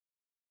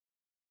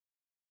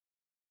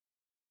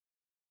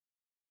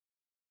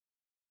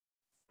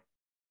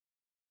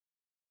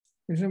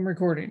Resume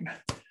recording.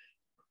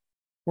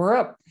 We're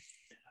up.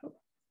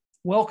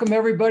 Welcome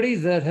everybody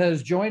that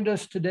has joined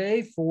us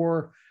today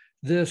for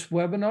this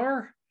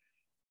webinar.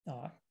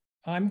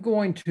 I'm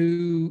going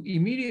to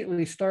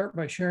immediately start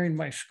by sharing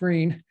my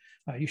screen.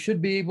 You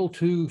should be able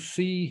to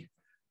see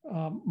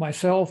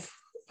myself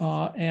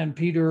and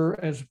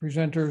Peter as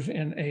presenters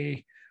in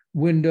a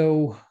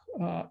window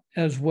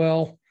as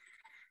well.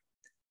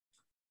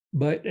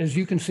 But as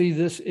you can see,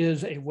 this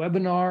is a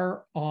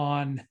webinar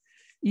on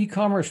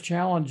e-commerce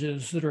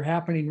challenges that are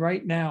happening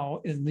right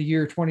now in the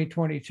year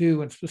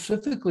 2022. And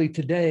specifically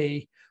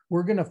today,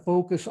 we're going to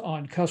focus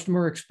on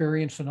customer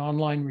experience and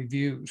online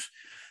reviews.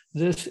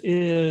 This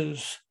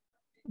is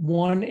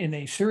one in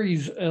a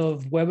series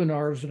of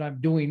webinars that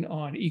I'm doing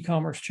on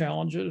e-commerce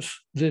challenges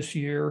this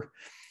year.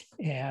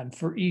 And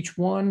for each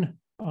one,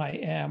 I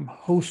am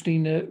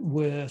hosting it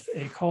with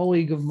a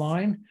colleague of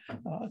mine.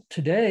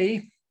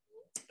 Today,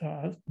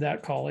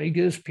 that colleague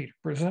is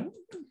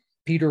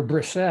Peter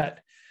Brissette.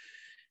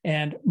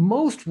 And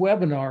most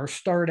webinars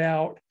start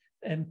out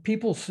and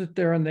people sit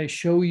there and they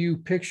show you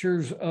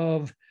pictures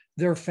of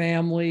their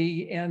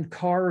family and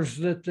cars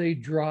that they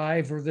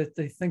drive or that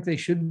they think they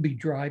should be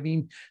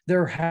driving,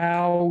 their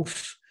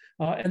house,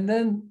 and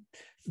then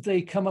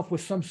they come up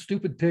with some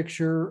stupid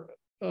picture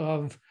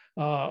of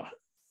an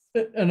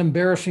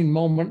embarrassing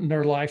moment in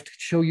their life to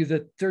show you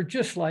that they're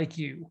just like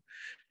you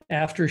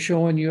after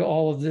showing you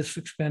all of this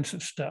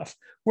expensive stuff.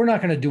 We're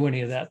not going to do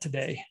any of that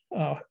today.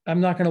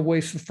 I'm not going to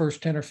waste the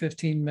first 10 or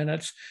 15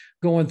 minutes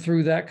going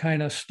through that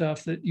kind of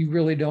stuff that you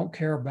really don't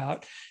care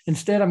about.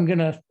 Instead, I'm going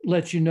to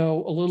let you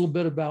know a little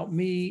bit about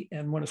me.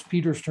 And when it's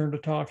Peter's turn to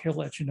talk, he'll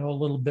let you know a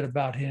little bit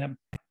about him.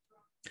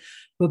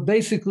 But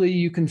basically,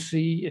 you can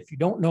see, if you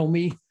don't know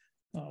me,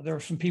 there are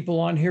some people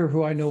on here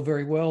who I know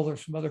very well.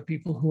 There's some other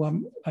people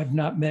who I've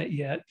not met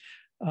yet.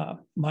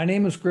 My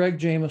name is Greg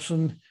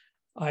Jameson.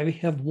 I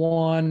have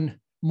won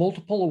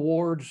multiple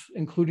awards,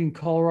 including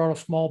Colorado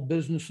Small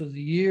Business of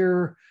the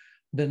Year,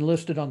 been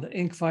listed on the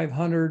Inc.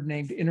 500,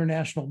 named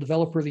International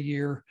Developer of the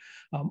Year.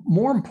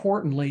 More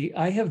importantly,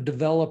 I have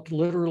developed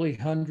literally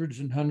hundreds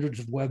and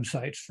hundreds of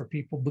websites for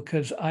people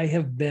because I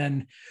have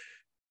been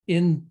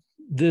in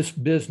this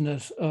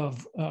business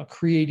of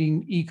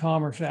creating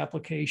e-commerce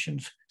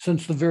applications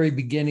since the very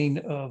beginning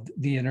of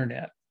the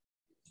internet.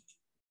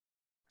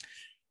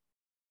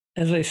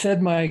 As I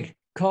said, my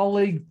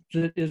colleague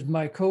that is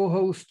my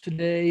co-host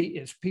today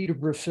is Peter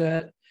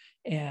Brissette.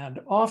 And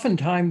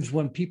oftentimes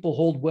when people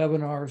hold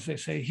webinars, they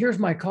say, here's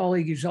my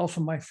colleague, he's also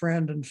my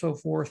friend and so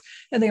forth.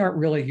 And they aren't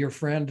really your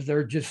friend.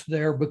 They're just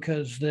there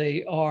because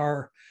they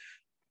are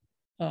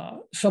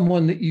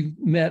someone that you've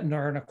met and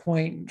are an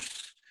acquaintance.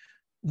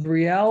 The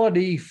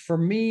reality for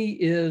me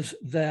is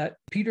that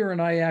Peter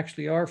and I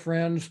actually are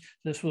friends.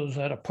 This was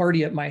at a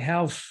party at my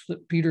house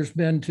that Peter's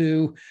been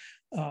to.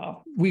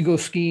 We go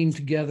skiing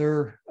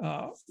together.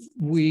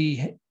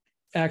 We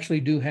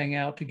actually do hang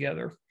out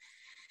together.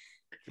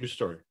 True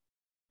story.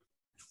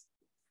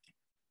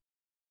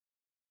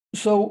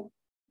 So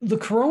the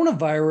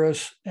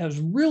coronavirus has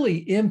really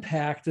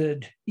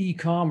impacted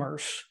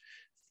e-commerce.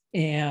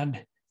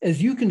 And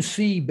as you can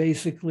see,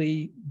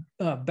 basically,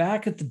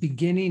 back at the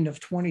beginning of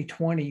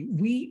 2020,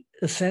 we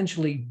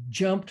essentially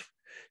jumped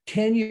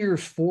 10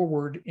 years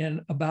forward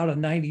in about a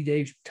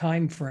 90-day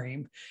time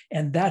frame,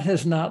 and that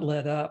has not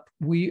let up.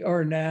 We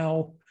are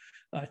now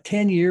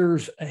 10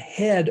 years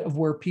ahead of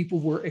where people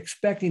were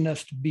expecting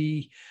us to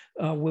be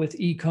with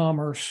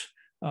e-commerce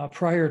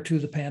prior to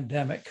the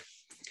pandemic.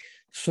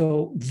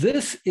 So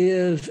this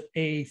is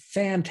a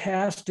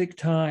fantastic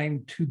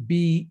time to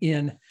be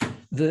in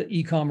the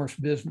e-commerce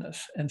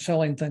business and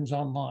selling things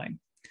online.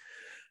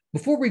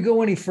 Before we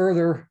go any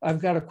further,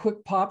 I've got a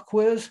quick pop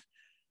quiz.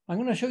 I'm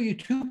going to show you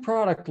two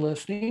product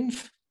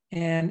listings.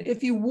 And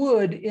if you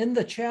would, in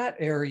the chat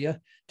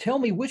area, tell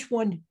me which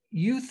one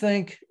you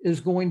think is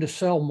going to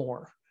sell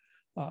more.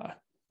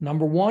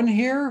 Number one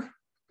here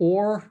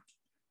or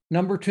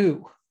number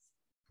two.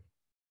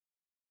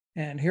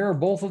 And here are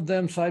both of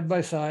them side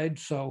by side.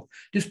 So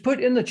just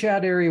put in the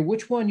chat area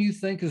which one you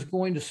think is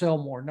going to sell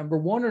more, number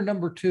one or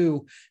number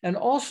two, and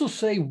also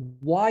say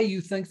why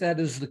you think that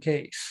is the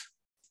case.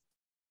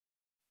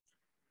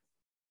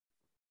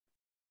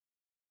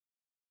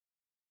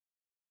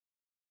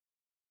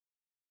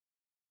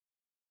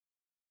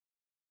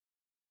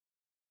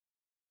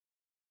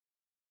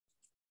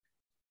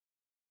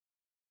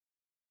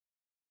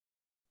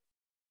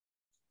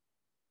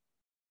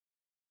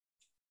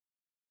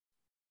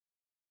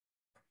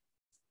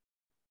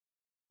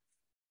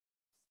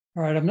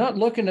 All right, I'm not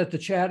looking at the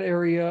chat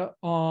area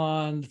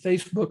on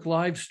Facebook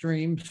live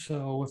stream.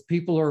 So if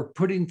people are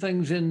putting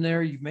things in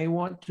there, you may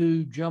want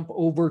to jump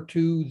over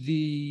to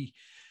the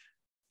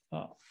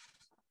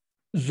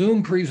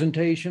Zoom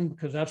presentation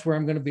because that's where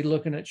I'm going to be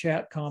looking at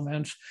chat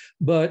comments.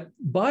 But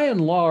by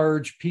and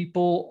large,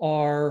 people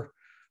are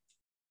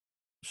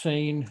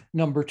saying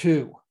number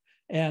two.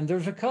 And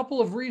there's a couple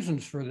of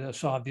reasons for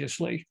this,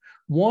 obviously.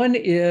 One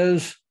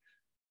is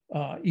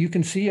you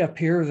can see up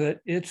here that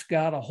it's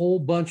got a whole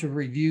bunch of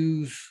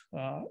reviews,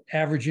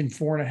 averaging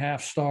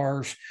 4.5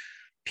 stars.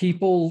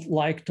 People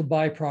like to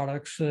buy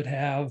products that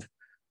have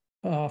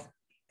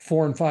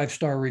 4 and 5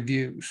 star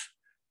reviews.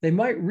 They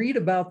might read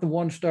about the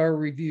 1-star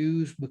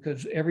reviews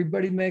because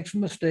everybody makes a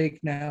mistake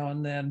now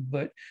and then,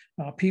 but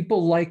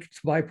people like to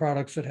buy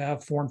products that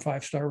have 4 and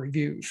 5 star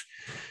reviews.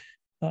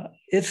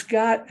 It's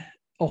got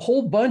a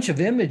whole bunch of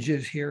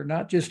images here,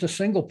 not just a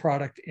single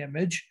product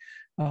image,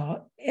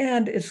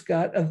 and it's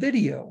got a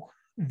video.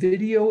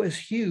 Video is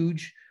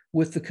huge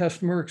with the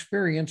customer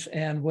experience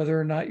and whether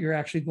or not you're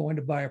actually going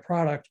to buy a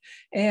product.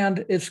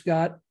 And it's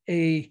got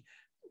a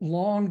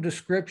long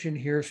description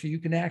here so you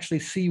can actually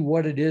see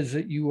what it is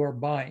that you are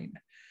buying.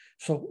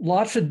 So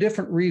lots of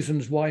different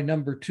reasons why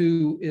number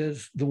 2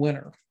 is the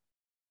winner.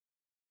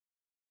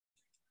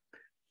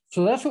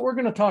 So that's what we're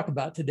going to talk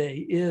about today,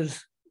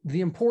 is the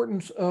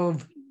importance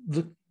of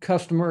the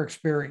customer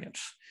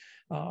experience.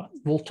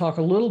 We'll talk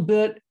a little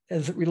bit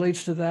as it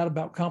relates to that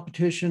about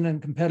competition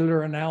and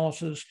competitor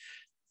analysis.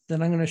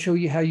 Then I'm going to show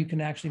you how you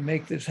can actually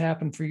make this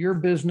happen for your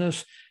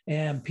business.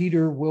 And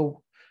Peter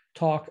will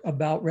talk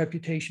about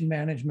reputation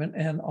management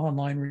and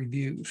online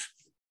reviews.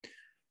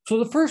 So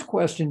the first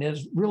question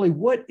is really,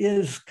 what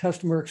is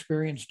customer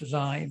experience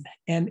design?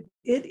 And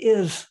it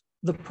is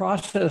the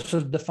process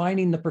of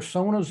defining the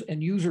personas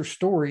and user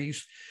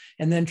stories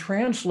and then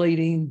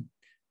translating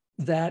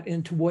that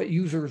into what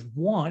users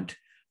want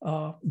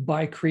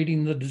by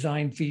creating the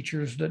design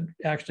features that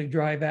actually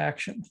drive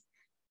action.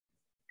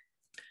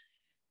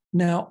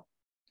 Now,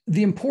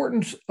 the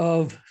importance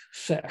of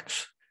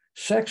sex.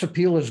 Sex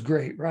appeal is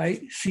great,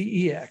 right?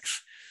 CEX.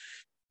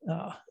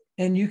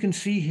 And you can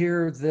see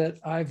here that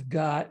I've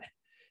got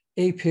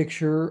a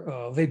picture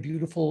of a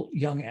beautiful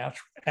young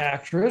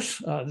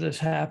actress. This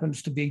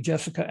happens to be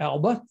Jessica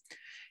Alba.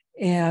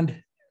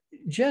 And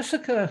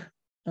Jessica,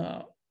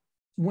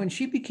 when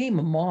she became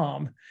a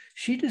mom,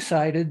 she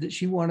decided that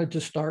she wanted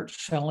to start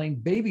selling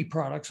baby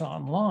products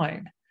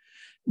online.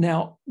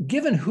 Now,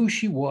 given who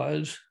she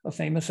was, a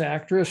famous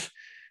actress,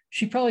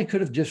 she probably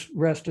could have just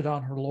rested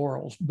on her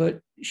laurels,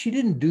 but she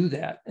didn't do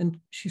that. And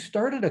she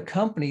started a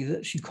company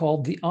that she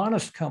called The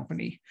Honest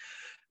Company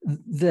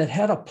that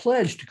had a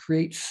pledge to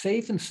create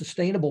safe and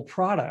sustainable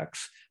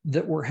products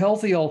that were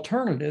healthy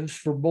alternatives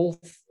for both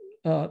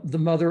the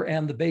mother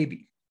and the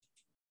baby.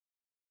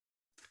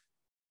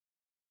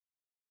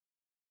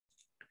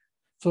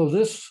 So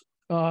this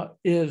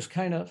is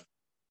kind of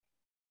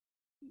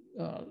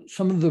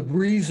some of the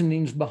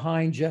reasonings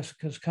behind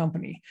Jessica's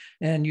company.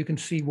 And you can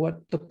see what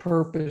the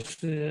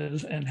purpose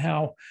is and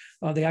how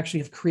they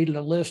actually have created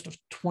a list of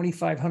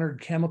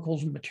 2,500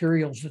 chemicals and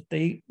materials that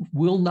they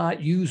will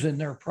not use in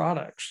their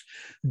products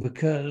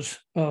because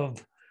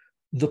of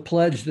the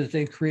pledge that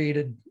they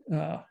created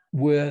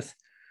with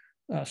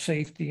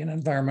safety and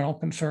environmental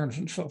concerns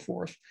and so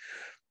forth.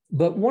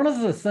 But one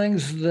of the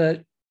things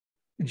that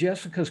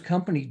Jessica's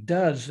company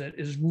does that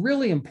is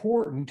really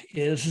important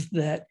is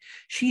that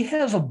she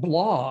has a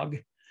blog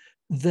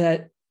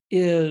that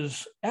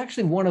is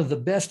actually one of the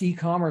best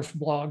e-commerce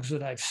blogs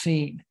that I've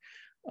seen.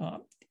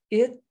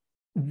 It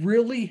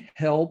really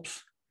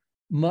helps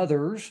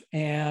mothers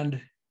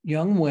and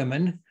young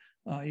women.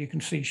 You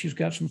can see she's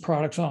got some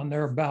products on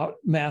there about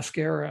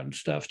mascara and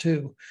stuff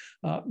too.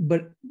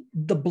 But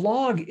the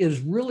blog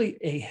is really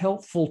a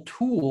helpful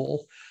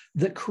tool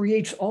that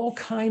creates all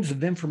kinds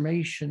of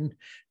information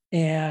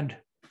and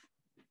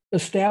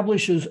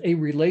establishes a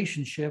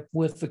relationship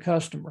with the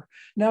customer.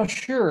 Now,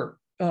 sure,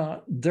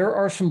 there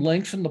are some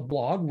links in the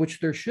blog, which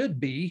there should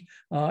be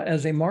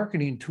as a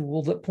marketing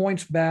tool that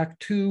points back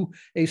to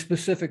a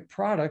specific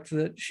product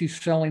that she's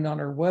selling on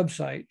her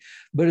website.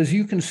 But as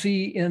you can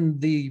see in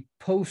the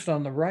post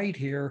on the right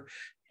here,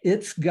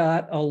 it's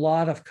got a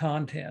lot of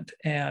content,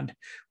 and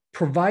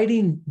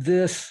providing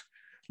this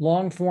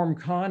long form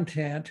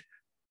content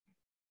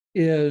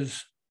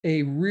is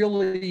a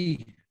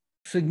really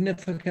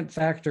significant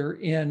factor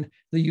in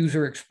the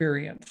user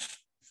experience.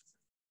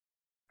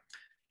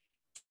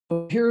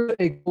 So here's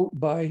a quote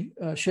by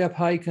Shep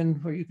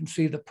Hyken, where you can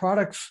see the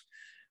products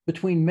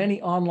between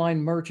many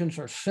online merchants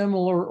are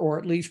similar, or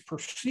at least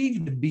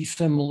perceived to be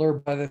similar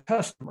by the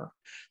customer.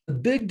 The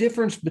big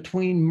difference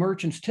between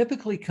merchants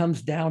typically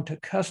comes down to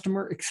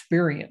customer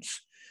experience.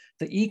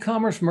 The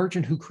e-commerce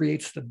merchant who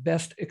creates the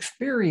best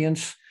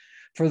experience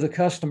for the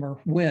customer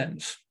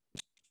wins.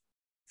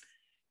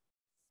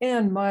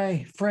 And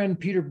my friend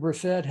Peter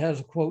Brissette has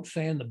a quote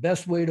saying, the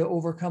best way to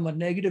overcome a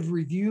negative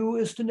review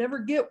is to never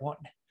get one.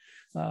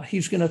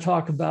 He's going to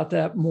talk about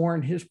that more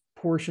in his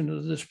portion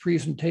of this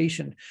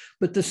presentation.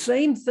 But the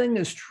same thing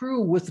is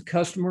true with the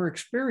customer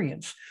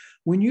experience.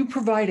 When you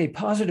provide a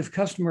positive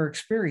customer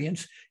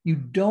experience, you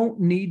don't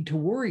need to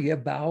worry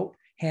about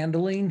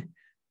handling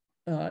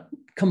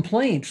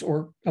complaints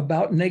or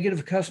about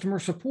negative customer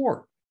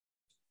support.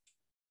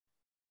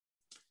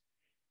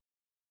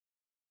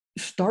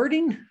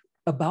 Starting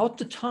about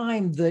the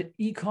time that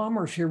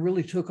e-commerce here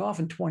really took off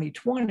in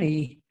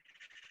 2020,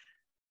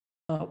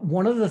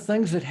 one of the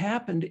things that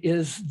happened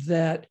is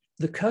that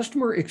the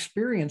customer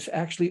experience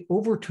actually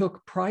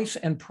overtook price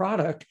and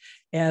product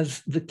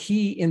as the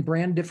key in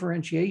brand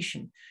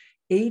differentiation.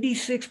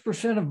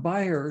 86% of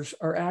buyers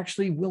are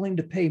actually willing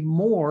to pay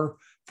more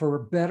for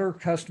a better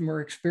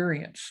customer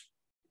experience.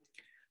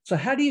 So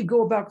how do you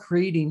go about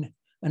creating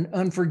an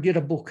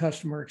unforgettable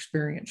customer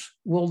experience?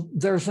 Well,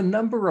 there's a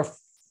number of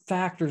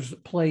factors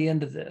that play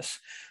into this.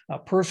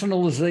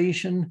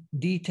 Personalization,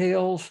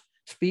 details,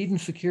 speed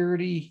and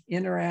security,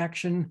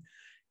 interaction,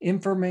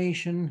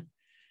 information,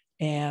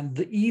 and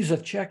the ease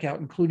of checkout,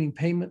 including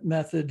payment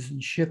methods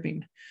and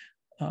shipping.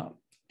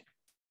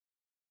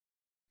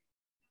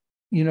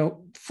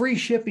 Free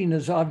shipping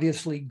is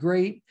obviously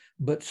great,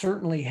 but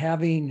certainly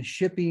having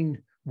shipping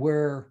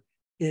where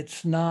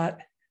it's not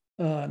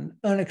an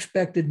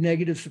unexpected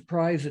negative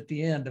surprise at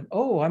the end of,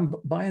 oh, I'm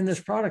buying this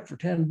product for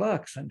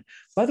 $10. And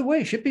by the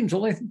way, shipping's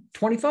only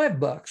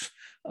 $25.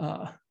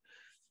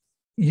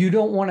 You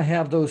don't want to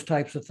have those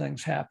types of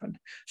things happen.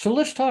 So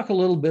let's talk a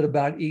little bit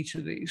about each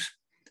of these.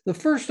 The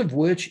first of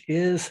which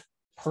is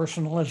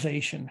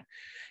personalization.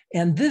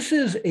 And this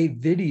is a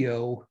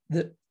video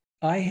that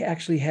I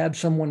actually had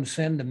someone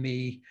send to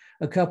me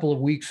a couple of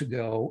weeks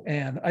ago.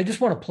 And I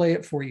just want to play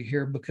it for you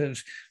here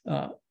because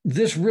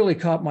this really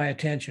caught my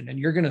attention and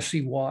you're going to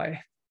see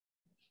why.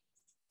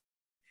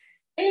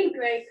 Hey,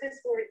 Greg, Chris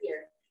Ford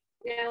here.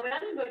 Now, what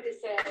I'm about to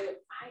say,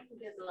 I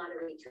think there's a lot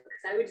of reach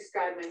because I would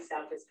describe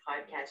myself as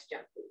podcast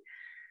junkie.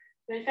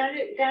 When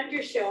I found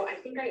your show, I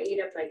think I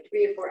ate up like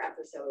 3 or 4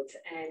 episodes.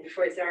 And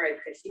before it's all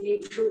right, Chris, you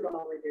need food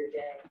all with your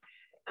day.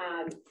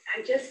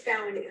 I just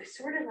found it was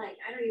sort of like,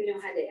 I don't even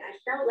know how to, I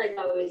felt like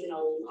I was in a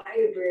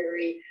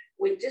library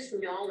with just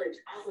knowledge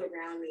all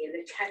around me and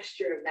the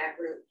texture of that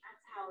room.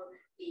 That's how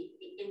the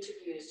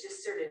interviews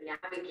just sort of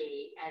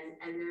navigate.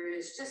 And there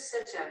is just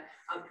such a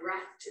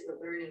breadth to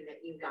the learning that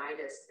you guide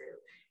us through.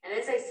 And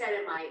as I said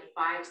in my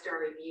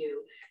 5-star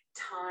review,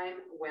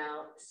 time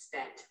well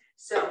spent.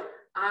 So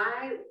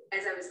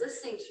as I was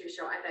listening to your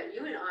show, I thought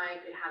you and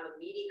I could have a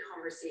meaty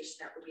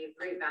conversation that would be of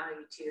great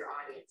value to your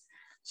audience.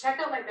 Check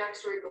out my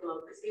backstory below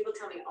because people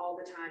tell me all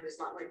the time there's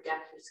a lot more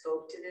depth and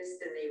scope to this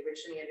than they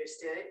originally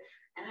understood.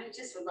 And I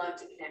just would love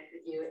to connect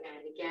with you.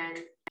 And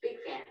again, big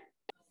fan.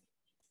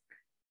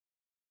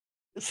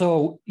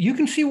 So you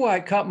can see why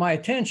it caught my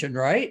attention,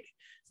 right?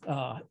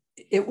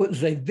 It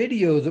was a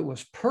video that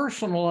was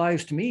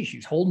personalized to me.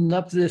 She's holding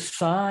up this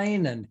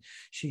sign and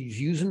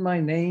she's using my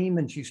name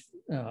and she's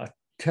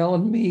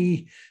telling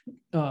me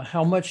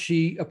how much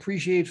she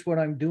appreciates what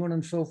I'm doing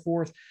and so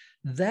forth.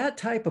 That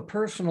type of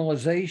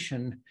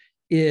personalization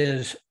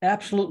is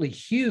absolutely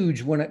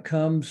huge when it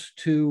comes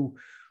to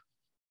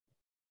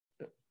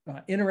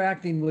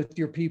interacting with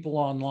your people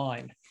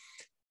online.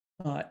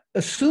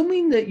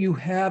 Assuming that you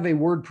have a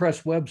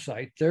WordPress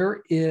website,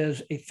 there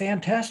is a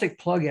fantastic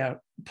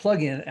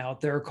plugin out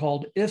there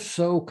called If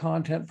So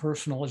Content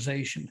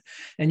Personalization.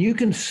 And you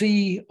can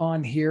see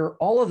on here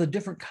all of the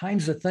different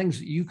kinds of things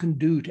that you can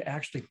do to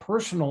actually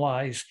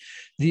personalize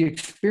the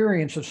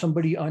experience of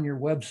somebody on your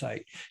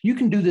website. You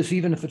can do this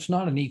even if it's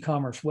not an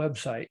e-commerce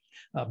website.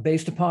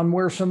 Based upon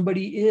where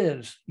somebody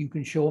is, you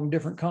can show them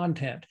different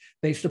content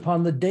based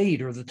upon the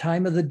date or the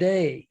time of the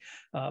day,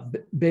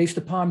 based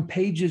upon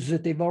pages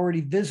that they've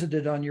already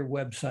visited on your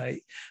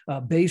website,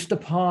 based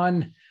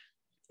upon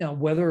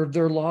whether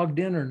they're logged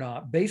in or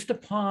not, based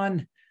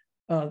upon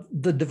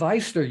the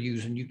device they're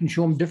using. You can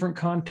show them different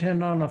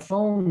content on a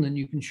phone than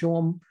you can show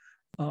them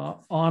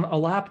on a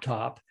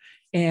laptop,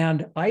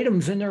 and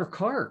items in their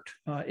cart.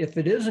 If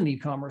it is an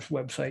e-commerce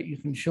website, you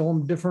can show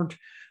them different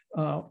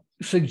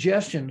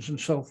suggestions and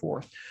so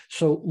forth.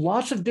 So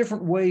lots of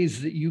different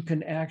ways that you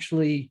can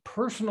actually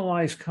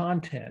personalize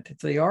content. If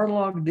they are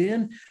logged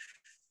in,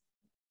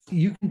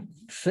 you can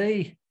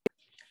say,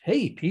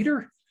 hey,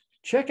 Peter,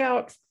 check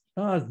out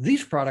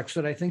these products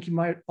that I think you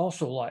might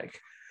also like.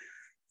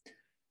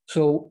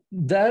 So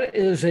that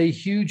is a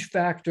huge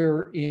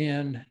factor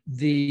in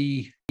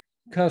the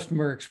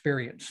customer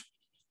experience.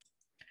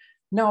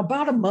 Now,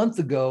 about a month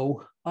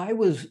ago, I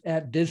was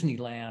at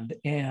Disneyland,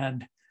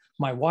 and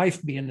my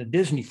wife, being a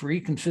Disney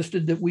freak,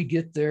 insisted that we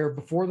get there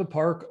before the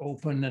park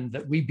opened and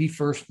that we be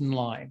first in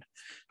line.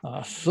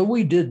 So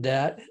we did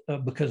that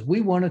because we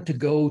wanted to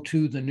go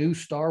to the new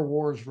Star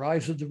Wars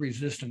Rise of the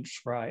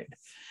Resistance ride.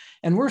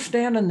 And we're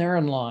standing there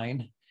in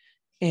line,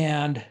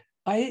 and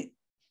I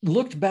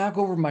looked back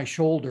over my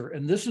shoulder,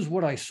 and this is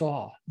what I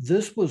saw.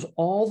 This was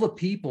all the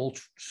people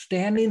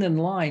standing in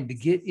line to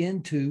get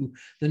into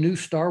the new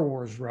Star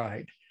Wars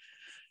ride.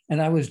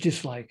 And I was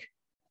just like,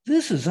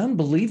 this is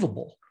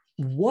unbelievable.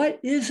 What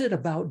is it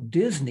about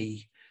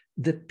Disney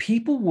that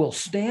people will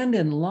stand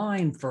in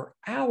line for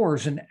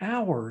hours and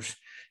hours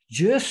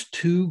just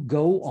to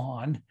go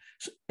on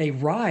a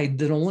ride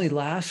that only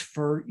lasts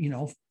for,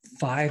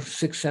 5,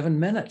 6, 7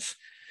 minutes?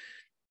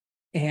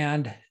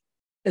 And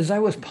as I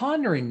was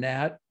pondering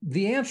that,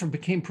 the answer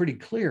became pretty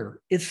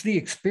clear. It's the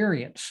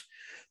experience.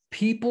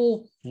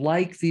 People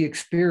like the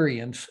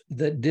experience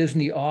that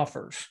Disney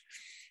offers.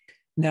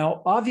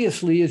 Now,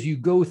 obviously, as you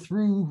go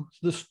through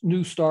this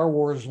new Star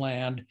Wars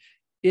land,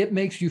 it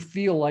makes you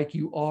feel like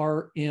you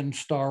are in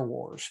Star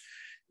Wars.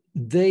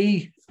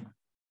 They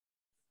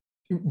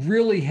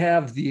really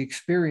have the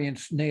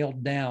experience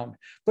nailed down.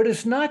 But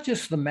it's not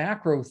just the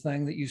macro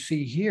thing that you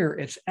see here.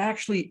 It's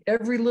actually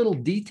every little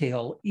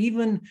detail.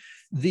 Even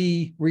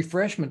the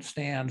refreshment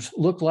stands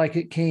look like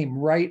it came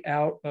right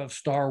out of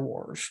Star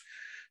Wars.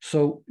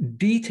 So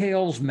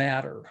details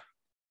matter.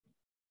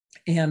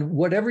 And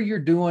whatever you're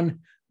doing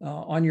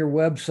on your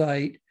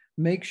website,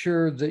 make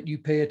sure that you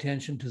pay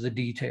attention to the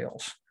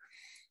details.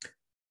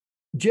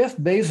 Jeff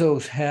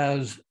Bezos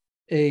has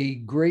a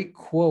great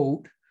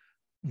quote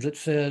that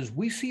says,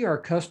 "We see our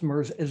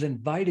customers as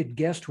invited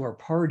guests to our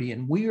party,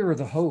 and we are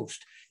the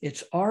host.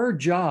 It's our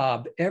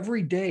job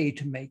every day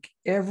to make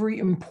every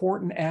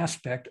important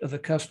aspect of the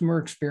customer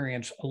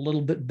experience a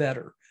little bit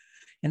better."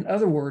 In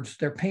other words,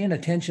 they're paying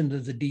attention to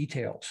the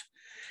details.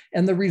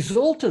 And the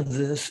result of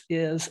this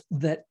is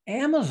that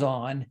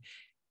Amazon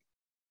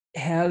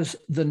has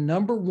the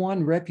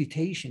 #1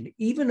 reputation,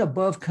 even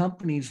above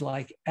companies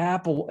like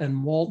Apple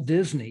and Walt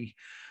Disney,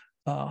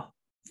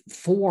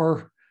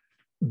 for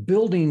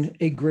building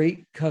a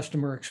great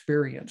customer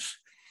experience.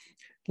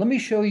 Let me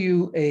show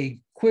you a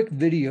quick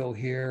video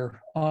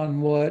here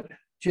on what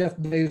Jeff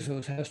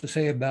Bezos has to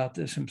say about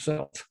this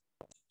himself.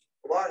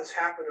 A lot has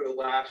happened over the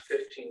last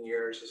 15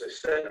 years. As I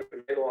said,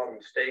 we've made a lot of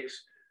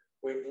mistakes.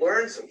 We've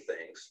learned some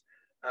things.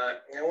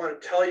 And I want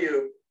to tell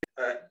you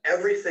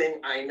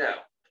everything I know.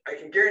 I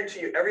can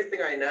guarantee you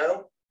everything I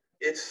know,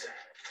 it's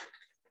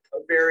a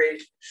very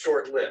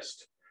short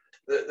list.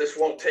 This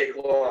won't take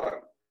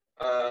long.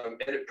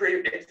 And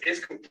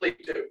it's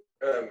complete too.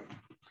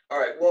 All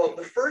right, well,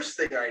 the first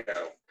thing I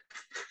know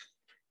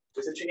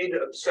is that you need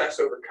to obsess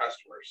over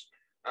customers.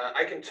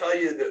 I can tell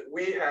you that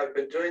we have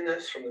been doing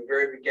this from the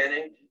very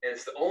beginning, and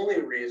it's the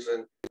only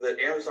reason that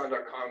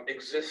Amazon.com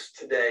exists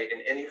today in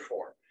any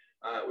form.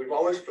 We've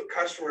always put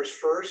customers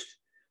first.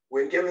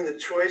 When given the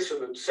choice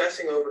of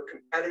obsessing over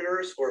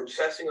competitors or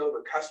obsessing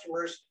over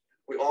customers,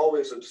 we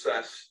always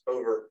obsess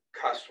over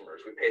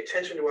customers. We pay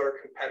attention to what our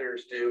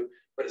competitors do,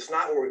 but it's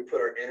not where we put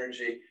our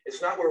energy.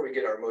 It's not where we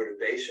get our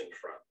motivation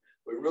from.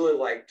 We really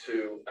like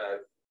to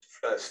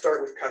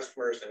start with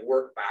customers and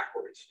work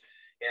backwards.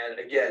 And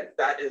again,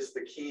 that is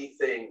the key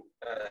thing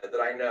that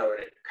I know,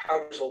 and it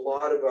covers a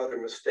lot of other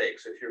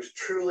mistakes. If you're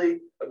truly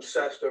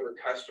obsessed over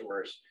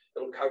customers,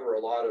 it'll cover a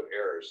lot of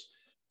errors.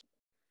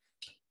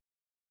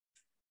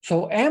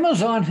 So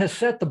Amazon has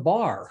set the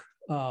bar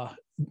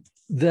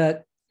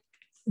that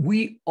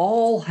we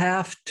all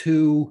have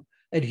to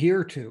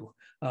adhere to.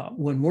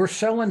 When we're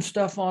selling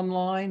stuff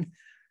online,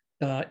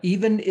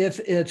 even if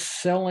it's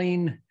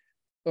selling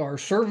our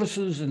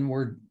services and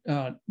we're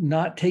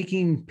not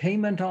taking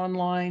payment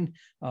online,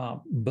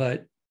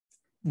 but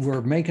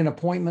we're making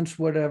appointments,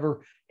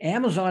 whatever,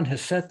 Amazon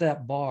has set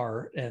that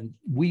bar, and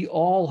we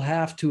all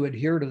have to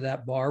adhere to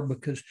that bar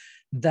because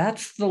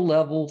that's the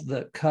level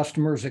that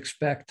customers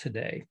expect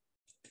today.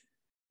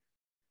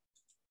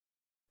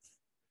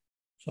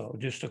 So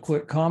just a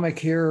quick comic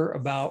here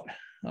about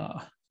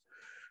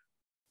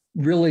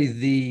really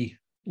the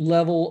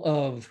level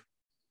of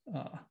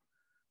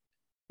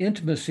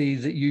intimacy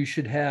that you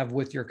should have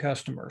with your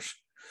customers.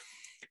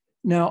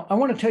 Now, I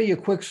want to tell you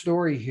a quick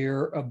story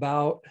here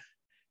about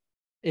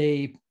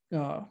a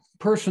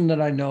person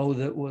that I know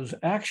that was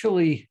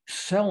actually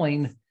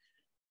selling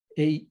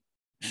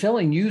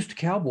used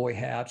cowboy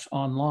hats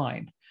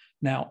online.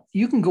 Now,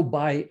 you can go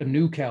buy a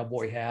new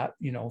cowboy hat,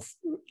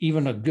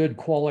 even a good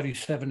quality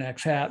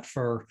 7X hat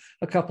for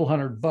a couple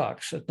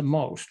 $100 at the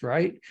most,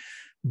 right?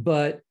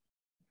 But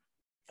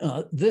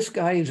this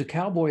guy is a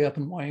cowboy up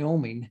in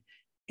Wyoming,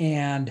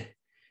 and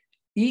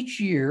each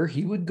year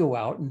he would go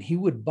out and he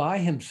would buy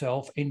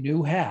himself a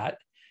new hat,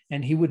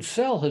 and he would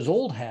sell his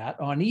old hat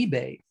on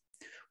eBay.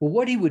 Well,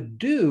 what he would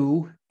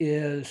do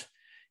is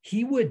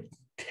he would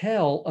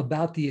tell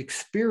about the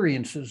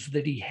experiences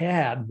that he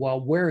had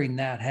while wearing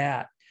that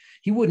hat.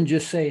 He wouldn't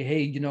just say,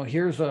 hey,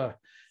 here's a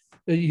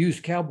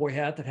used cowboy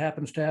hat that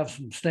happens to have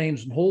some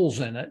stains and holes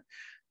in it.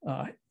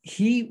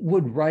 He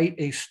would write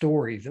a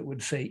story that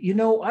would say,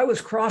 I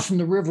was crossing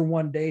the river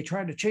one day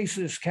trying to chase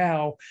this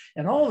cow,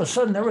 and all of a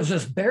sudden there was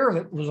this bear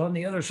that was on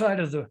the other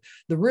side of the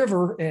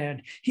river,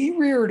 and he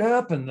reared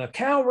up and the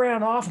cow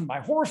ran off and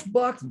my horse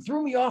bucked and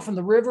threw me off in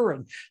the river,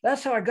 and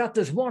that's how I got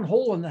this one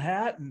hole in the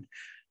hat. And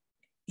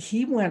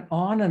he went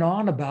on and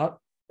on about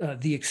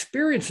the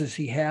experiences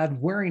he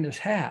had wearing his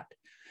hat.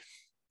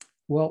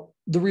 Well,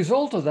 the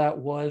result of that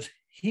was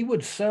he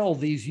would sell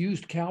these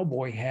used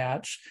cowboy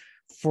hats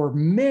for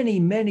many,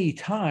 many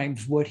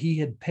times what he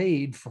had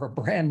paid for a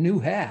brand new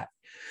hat.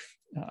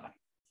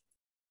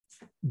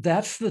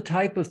 That's the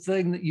type of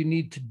thing that you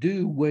need to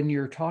do when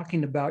you're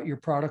talking about your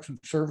products and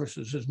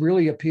services, is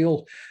really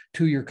appeal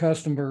to your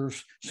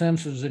customers'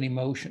 senses and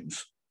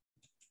emotions.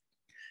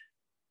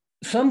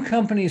 Some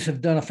companies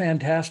have done a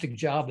fantastic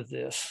job of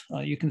this.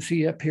 You can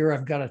see up here,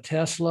 I've got a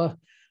Tesla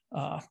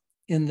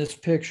in this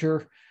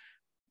picture.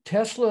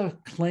 Tesla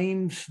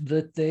claims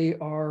that they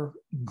are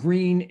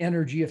green,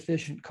 energy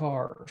efficient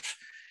cars,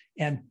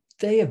 and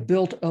they have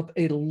built up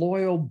a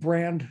loyal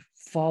brand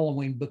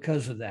following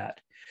because of that.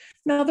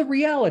 Now, the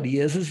reality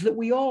is that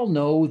we all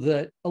know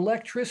that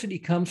electricity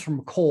comes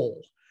from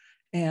coal,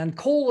 and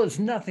coal is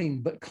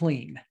nothing but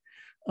clean.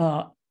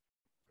 The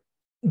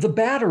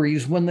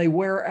batteries, when they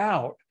wear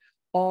out,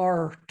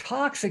 are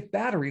toxic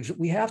batteries that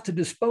we have to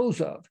dispose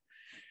of.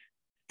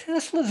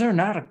 Teslas are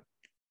not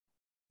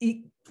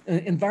an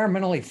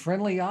environmentally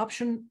friendly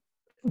option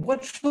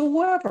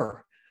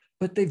whatsoever,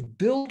 but they've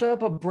built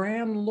up a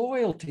brand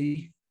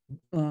loyalty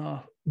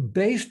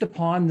based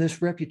upon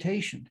this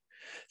reputation.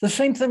 The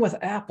same thing with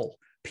Apple.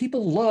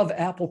 People love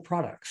Apple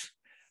products.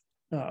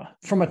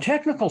 From a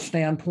technical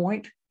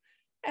standpoint,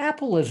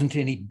 Apple isn't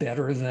any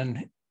better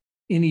than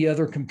any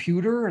other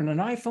computer, and an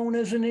iPhone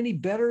isn't any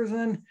better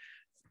than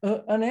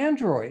an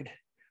Android.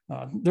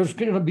 There's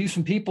going to be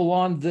some people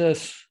on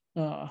this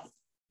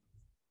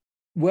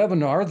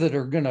webinar that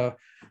are going to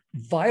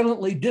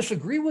violently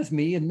disagree with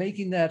me in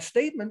making that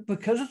statement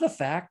because of the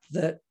fact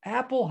that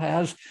Apple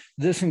has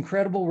this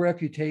incredible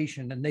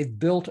reputation, and they've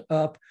built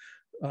up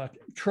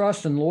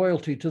trust and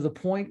loyalty to the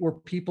point where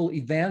people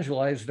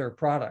evangelize their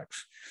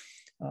products.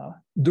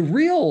 The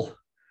real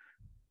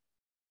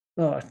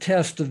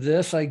test of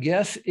this, I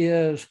guess,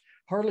 is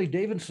Harley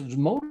Davidson's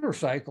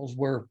motorcycles,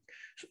 where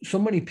so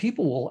many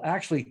people will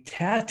actually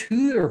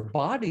tattoo their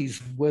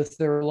bodies with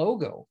their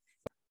logo.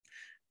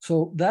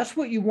 So that's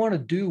what you want to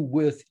do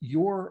with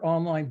your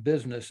online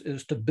business,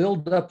 is to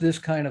build up this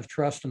kind of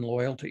trust and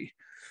loyalty.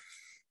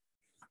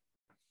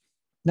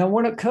 Now,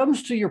 when it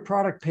comes to your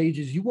product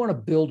pages, you want to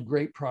build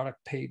great product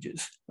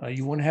pages.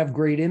 You want to have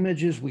great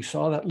images. We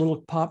saw that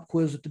little pop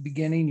quiz at the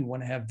beginning. You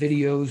want to have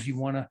videos. You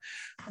want to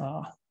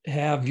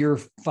have your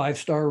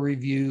 5-star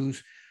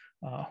reviews.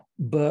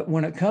 But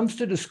when it comes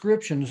to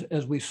descriptions,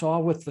 as we saw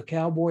with the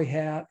cowboy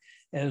hat,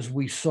 as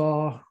we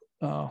saw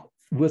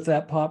with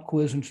that pop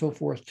quiz and so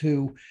forth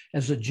too,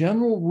 as a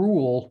general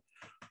rule,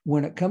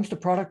 when it comes to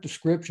product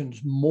descriptions,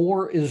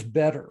 more is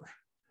better.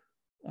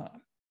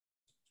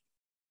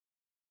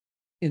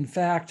 In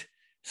fact,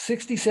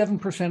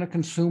 67% of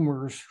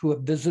consumers who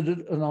have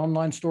visited an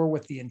online store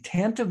with the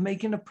intent of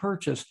making a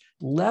purchase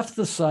left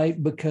the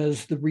site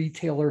because the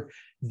retailer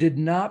did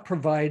not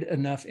provide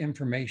enough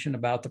information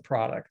about the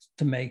product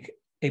to make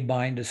a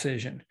buying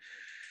decision.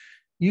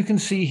 You can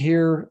see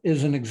here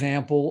is an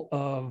example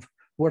of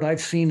what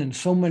I've seen in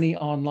so many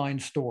online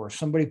stores.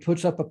 Somebody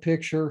puts up a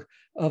picture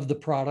of the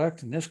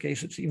product. In this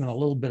case, it's even a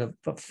little bit of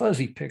a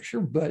fuzzy picture,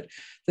 but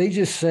they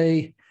just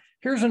say,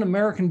 here's an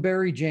American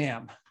berry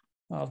jam.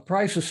 The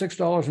price is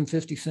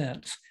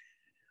 $6.50.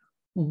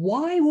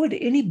 Why would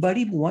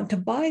anybody want to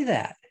buy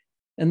that?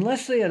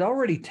 Unless they had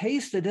already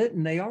tasted it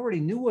and they already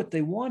knew what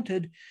they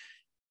wanted,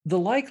 the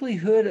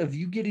likelihood of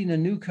you getting a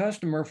new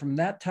customer from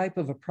that type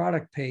of a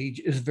product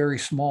page is very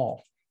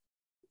small.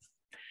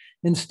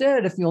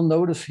 Instead, if you'll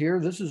notice here,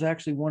 this is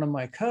actually one of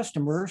my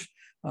customers,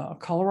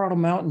 Colorado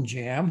Mountain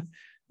Jam,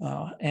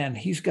 and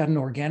he's got an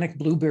organic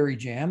blueberry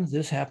jam.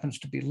 This happens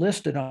to be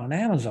listed on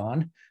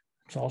Amazon.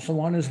 It's also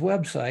on his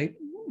website.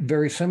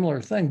 Very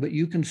similar thing, but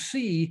you can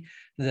see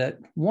that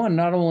one,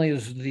 not only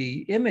is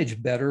the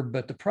image better,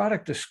 but the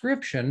product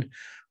description,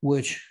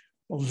 which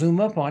I'll zoom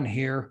up on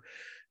here,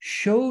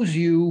 shows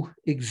you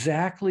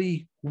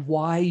exactly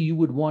why you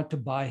would want to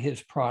buy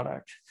his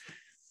product.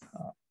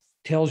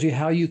 Tells you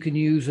how you can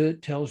use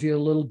it, tells you a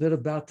little bit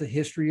about the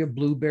history of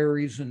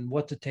blueberries and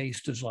what the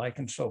taste is like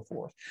and so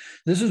forth.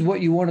 This is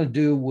what you want to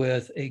do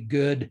with a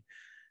good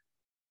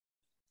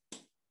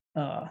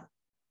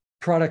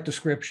product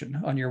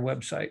description on your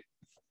website.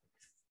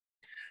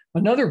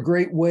 Another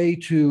great way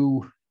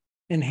to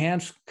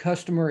enhance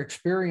customer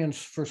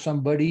experience for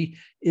somebody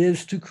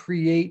is to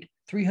create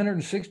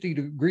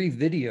 360-degree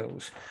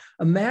videos.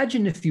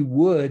 Imagine, if you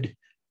would,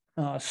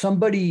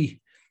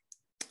 somebody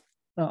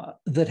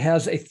that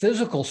has a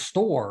physical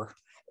store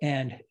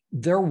and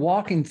they're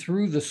walking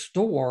through the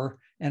store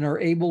and are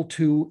able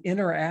to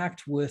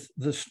interact with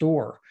the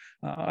store.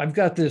 I've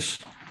got this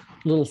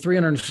little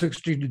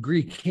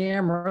 360-degree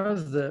camera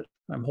that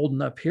I'm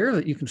holding up here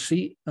that you can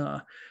see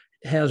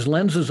has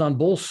lenses on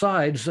both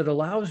sides that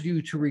allows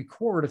you to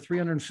record a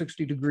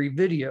 360-degree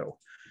video.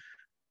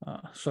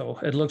 So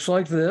it looks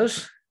like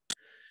this.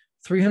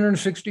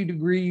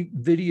 360-degree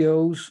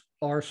videos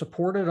are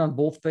supported on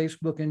both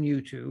Facebook and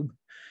YouTube.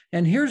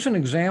 And here's an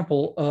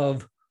example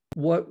of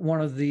what one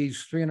of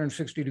these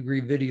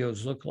 360-degree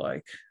videos look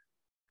like.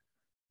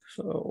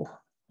 So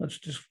let's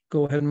just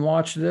go ahead and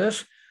watch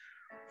this.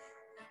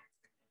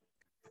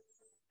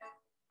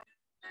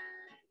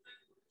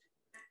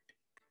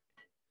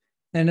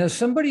 And as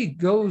somebody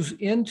goes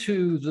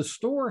into the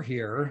store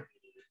here,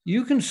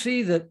 you can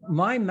see that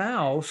my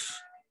mouse,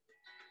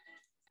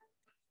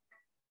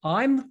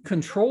 I'm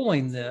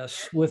controlling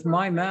this with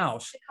my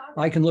mouse.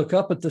 I can look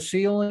up at the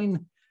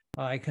ceiling.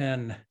 I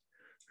can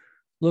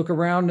look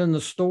around in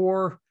the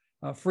store.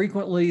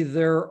 Frequently,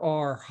 there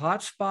are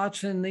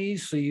hotspots in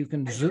these, so you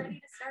can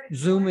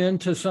zoom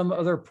into some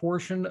other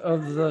portion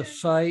of the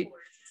site.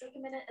 Take a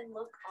minute and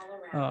look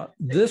all around.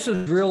 This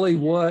is really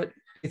what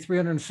a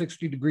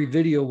 360-degree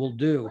video will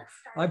do.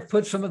 I've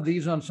put some of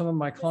these on some of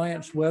my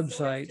clients'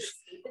 websites,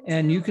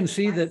 And you can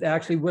see that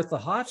actually with the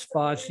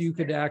hotspots, you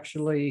could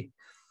actually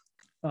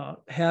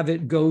have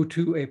it go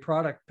to a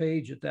product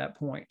page at that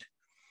point.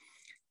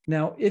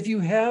 Now, if you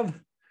have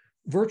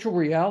virtual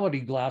reality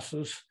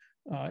glasses,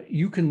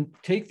 you can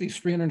take these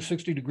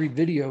 360-degree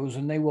videos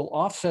and they will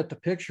offset the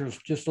pictures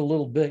just a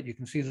little bit. You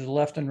can see the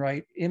left and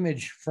right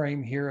image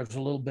frame here is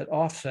a little bit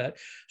offset.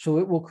 So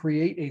it will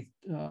create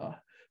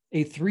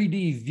a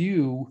 3D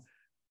view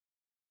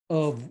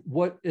of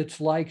what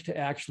it's like to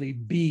actually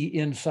be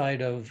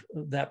inside of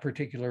that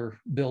particular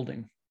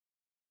building.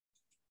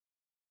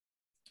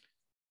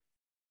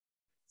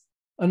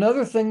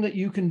 Another thing that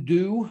you can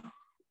do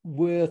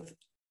with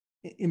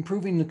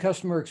improving the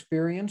customer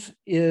experience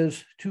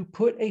is to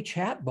put a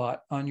chat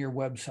bot on your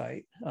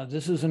website.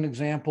 This is an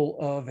example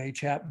of a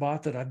chat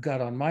bot that I've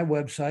got on my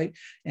website,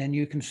 and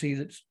you can see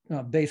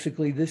that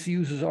basically this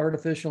uses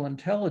artificial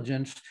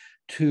intelligence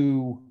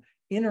to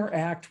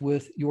interact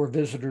with your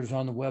visitors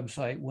on the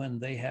website when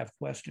they have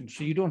questions.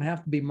 So you don't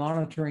have to be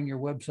monitoring your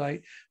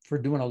website for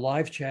doing a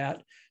live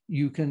chat.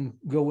 You can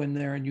go in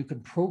there and you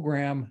can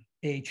program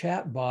a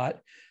chat bot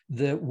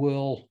that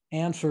will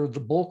answer the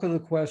bulk of the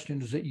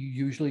questions that you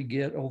usually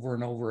get over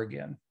and over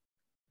again.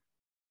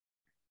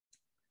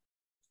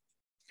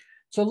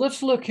 So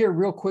let's look here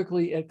real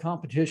quickly at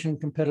competition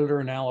competitor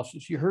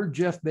analysis. You heard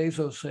Jeff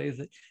Bezos say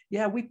that,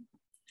 yeah, we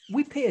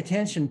pay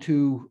attention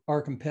to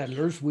our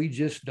competitors. We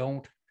just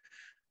don't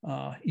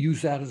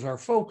use that as our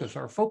focus.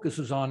 Our focus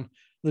is on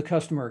the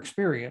customer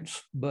experience,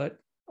 but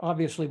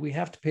obviously we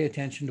have to pay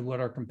attention to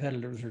what our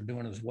competitors are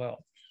doing as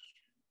well.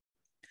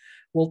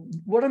 Well,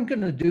 what I'm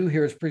going to do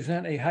here is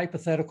present a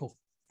hypothetical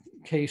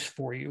case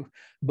for you,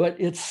 but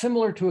it's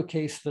similar to a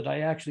case that I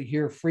actually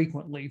hear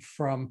frequently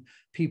from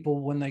people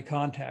when they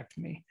contact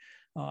me.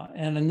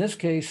 And in this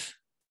case,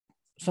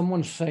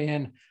 someone's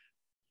saying,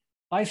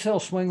 I sell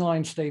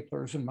swingline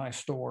staplers in my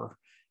store,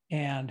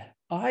 and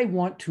I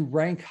want to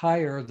rank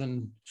higher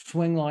than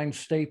swingline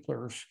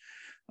staplers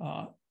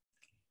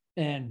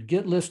and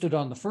get listed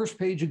on the first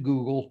page of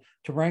Google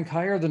to rank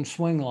higher than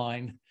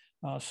swingline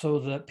so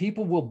that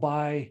people will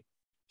buy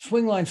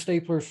swingline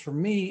staplers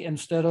from me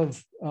instead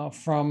of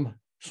from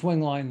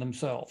swingline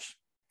themselves.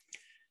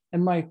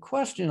 And my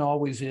question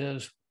always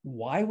is,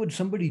 why would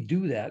somebody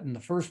do that in the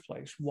first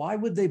place? Why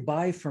would they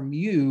buy from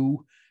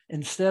you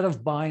instead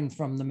of buying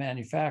from the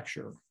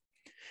manufacturer?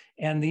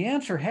 And the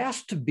answer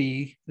has to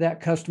be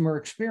that customer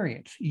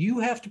experience. You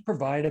have to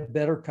provide a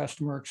better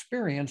customer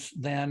experience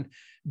than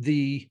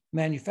the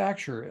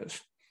manufacturer is.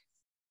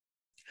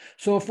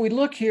 So if we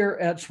look here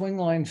at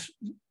swingline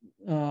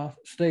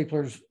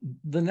staplers,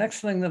 the next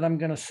thing that I'm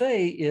going to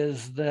say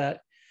is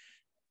that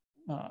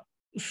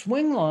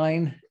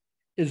swingline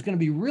is going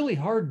to be really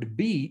hard to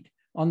beat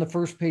on the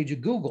first page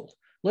of Google.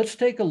 Let's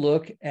take a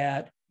look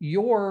at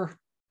your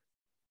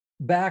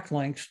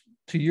backlinks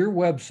to your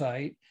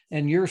website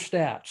and your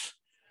stats.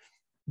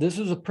 This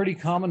is a pretty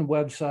common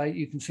website.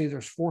 You can see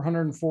there's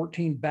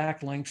 414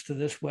 backlinks to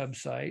this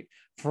website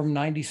from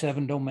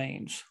 97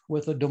 domains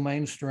with a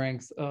domain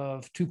strength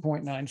of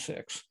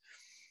 2.96.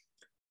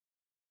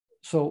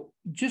 So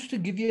just to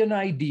give you an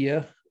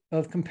idea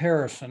of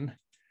comparison,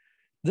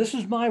 this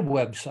is my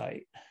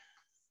website.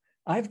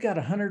 I've got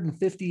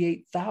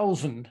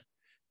 158,000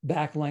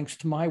 backlinks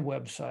to my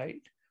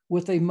website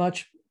with a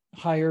much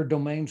higher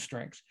domain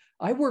strength.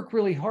 I work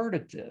really hard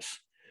at this,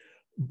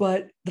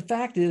 but the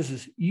fact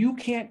is you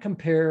can't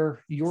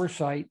compare your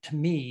site to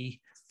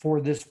me for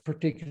this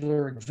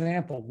particular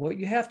example. What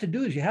you have to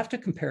do is you have to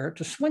compare it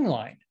to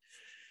Swingline.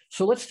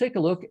 So let's take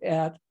a look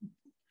at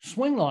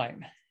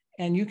Swingline,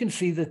 and you can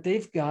see that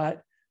they've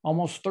got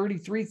almost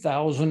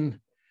 33,000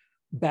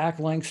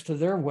 backlinks to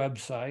their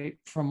website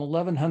from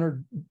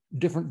 1,100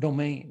 different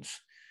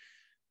domains.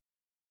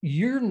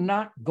 You're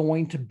not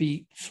going to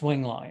beat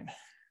Swingline.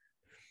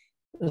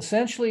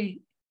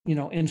 Essentially, you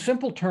know, in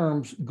simple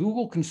terms,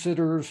 Google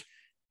considers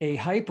a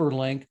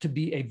hyperlink to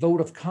be a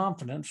vote of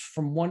confidence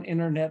from one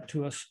internet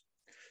to a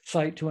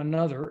site to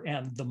another.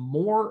 And the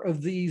more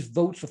of these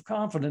votes of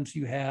confidence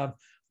you have,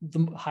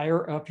 the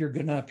higher up you're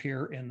going to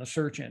appear in the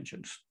search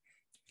engines.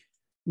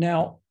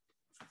 Now,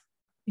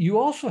 you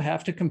also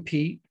have to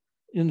compete,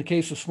 in the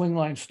case of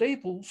Swingline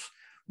Staples,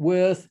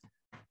 with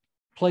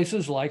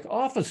places like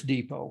Office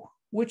Depot,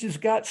 which has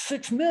got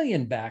 6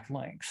 million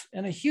backlinks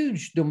and a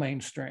huge domain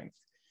strength.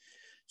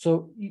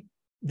 So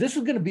this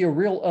is going to be a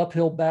real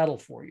uphill battle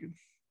for you.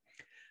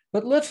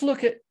 But let's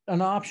look at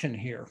an option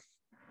here.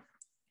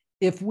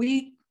 If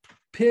we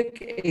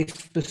pick a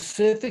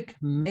specific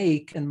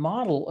make and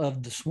model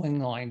of the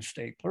Swingline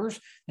staplers,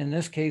 in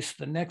this case,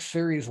 the Next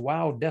Series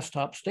Wow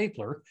desktop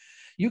stapler,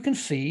 you can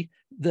see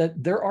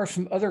that there are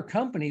some other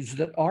companies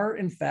that are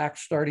in fact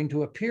starting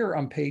to appear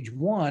on page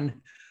 1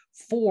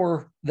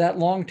 for that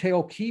long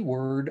tail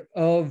keyword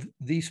of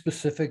the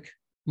specific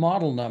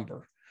model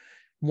number.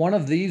 One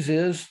of these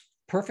is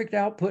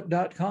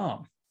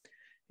perfectoutput.com.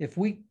 If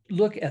we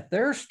look at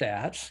their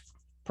stats,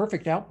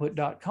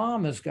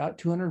 perfectoutput.com has got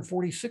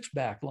 246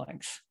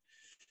 backlinks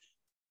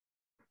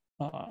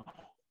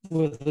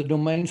with a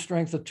domain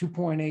strength of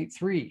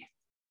 2.83.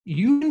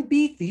 you can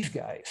beat these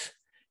guys.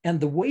 And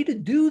the way to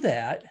do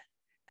that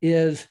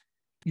is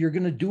you're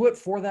going to do it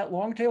for that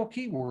long tail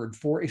keyword,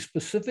 for a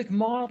specific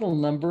model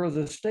number of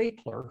the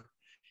stapler,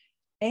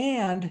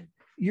 and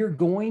you're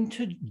going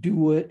to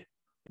do it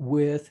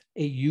with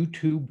a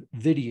YouTube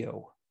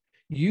video.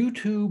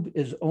 YouTube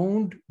is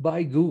owned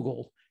by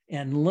Google,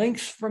 and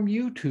links from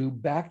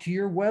YouTube back to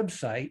your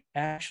website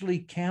actually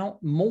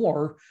count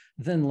more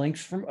than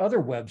links from other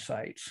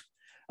websites.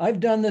 I've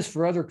done this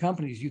for other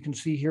companies. You can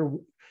see here,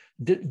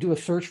 do a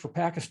search for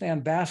Pakistan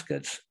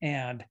baskets,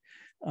 and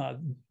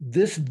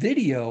this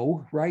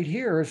video right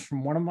here is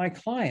from one of my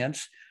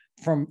clients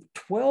from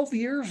 12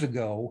 years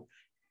ago,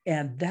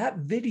 and that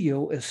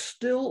video is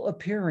still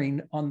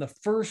appearing on the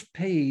first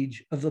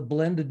page of the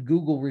blended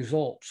Google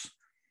results.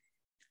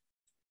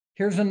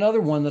 Here's another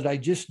one that I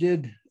just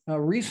did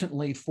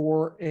recently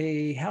for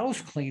a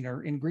house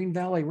cleaner in Green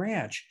Valley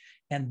Ranch,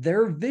 and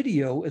their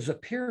video is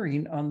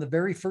appearing on the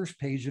very first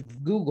page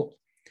of Google.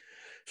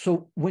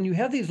 So when you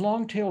have these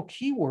long tail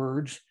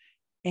keywords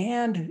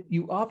and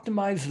you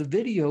optimize the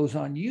videos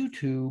on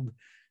YouTube,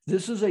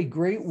 this is a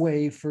great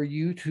way for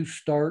you to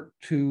start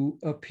to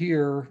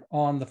appear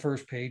on the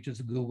first page of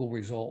the Google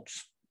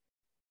results.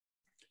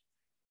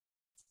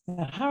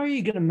 Now, how are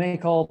you going to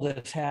make all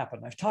this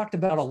happen? I've talked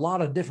about a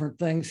lot of different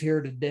things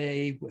here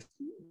today with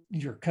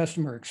your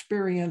customer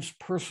experience,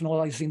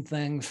 personalizing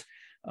things,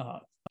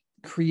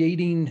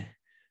 creating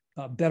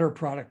better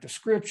product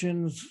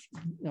descriptions,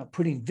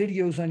 putting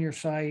videos on your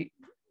site.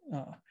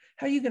 How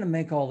are you going to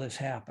make all this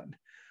happen?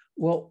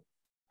 Well,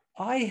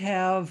 I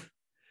have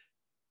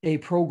a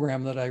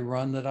program that I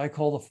run that I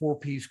call the 4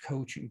 Ps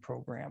coaching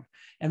program.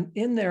 And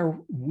in there,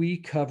 we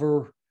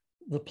cover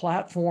the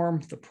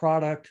platform, the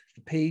product,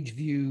 the page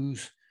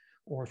views,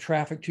 or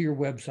traffic to your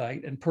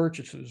website, and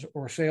purchases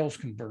or sales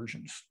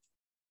conversions.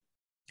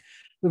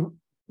 The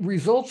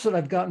results that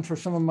I've gotten for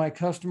some of my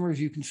customers,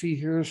 you can see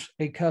here's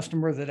a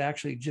customer that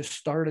actually just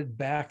started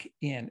back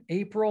in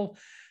April,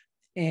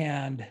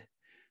 and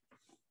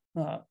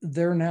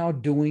they're now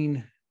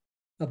doing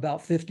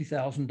about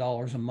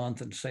 $50,000 a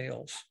month in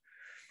sales.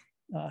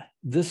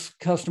 This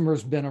customer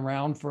has been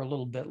around for a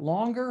little bit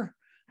longer,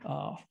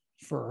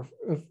 for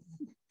a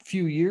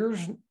few years,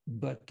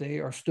 but they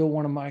are still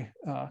one of my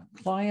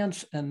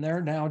clients, and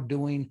they're now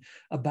doing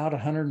about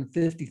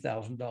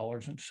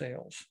 $150,000 in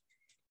sales.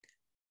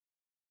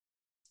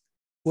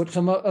 What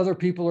some other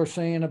people are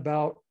saying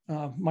about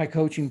my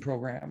coaching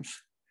programs.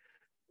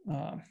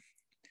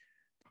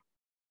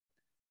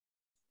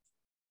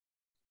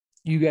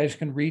 You guys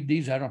can read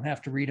these. I don't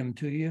have to read them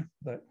to you,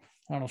 but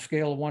on a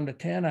scale of 1 to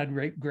 10, I'd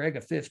rate Greg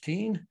a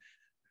 15.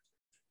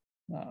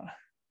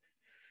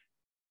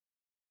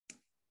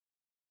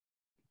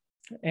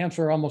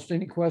 Answer almost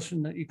any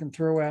question that you can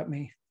throw at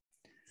me.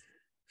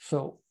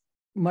 So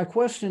my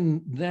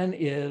question then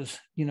is,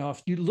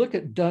 if you look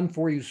at done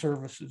for you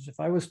services, if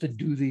I was to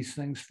do these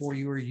things for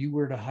you, or you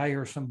were to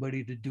hire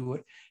somebody to do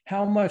it,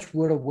 how much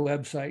would a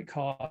website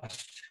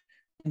cost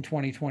in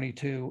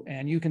 2022?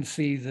 And you can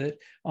see that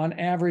on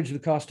average, the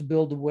cost to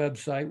build the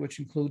website, which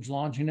includes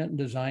launching it and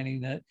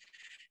designing it,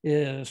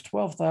 is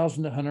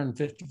 $12,000 to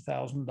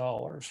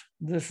 $150,000.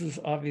 This is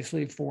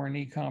obviously for an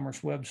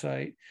e-commerce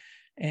website,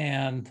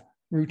 and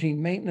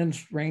routine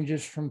maintenance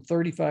ranges from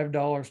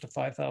 $35 to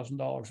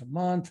 $5,000 a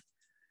month.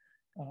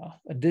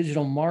 A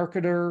digital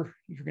marketer,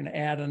 you're going to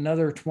add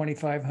another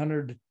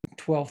 $2,500 to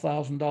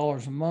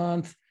 $12,000 a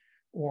month,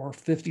 or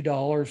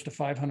 $50 to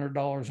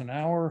 $500 an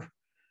hour.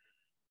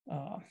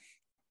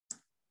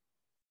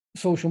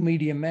 Social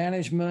media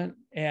management,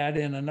 add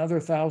in another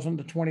 $1,000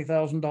 to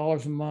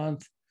 $20,000 a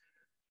month.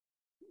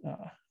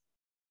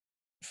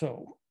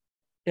 So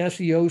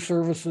SEO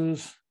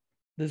services,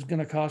 this is going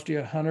to cost you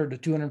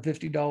 $100 to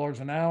 $250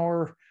 an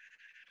hour.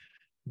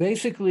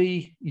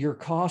 Basically, your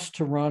cost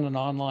to run an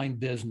online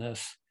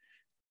business,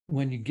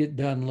 when you get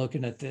done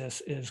looking at this,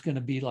 is going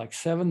to be like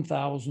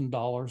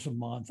 $7,000 a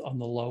month on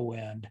the low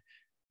end,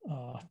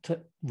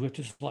 which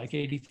is like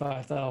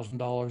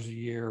 $85,000 a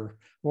year.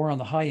 Or on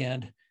the high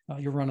end,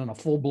 you're running a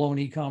full-blown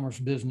e-commerce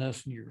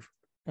business, and you're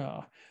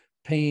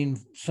paying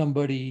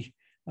somebody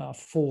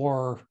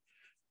for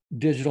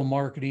digital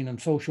marketing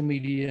and social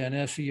media and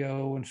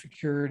SEO and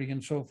security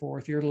and so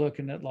forth. You're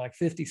looking at like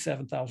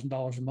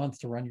 $57,000 a month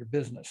to run your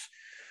business,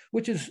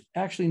 which is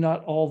actually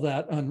not all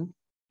that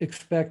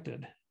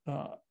unexpected.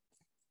 A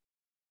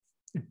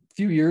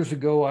few years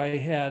ago, I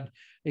had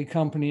a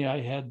company, I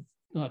had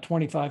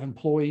 25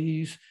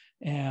 employees,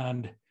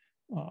 and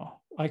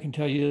I can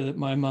tell you that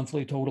my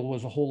monthly total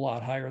was a whole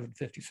lot higher than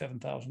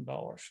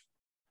 $57,000.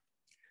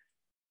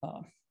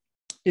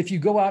 If you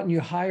go out and you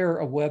hire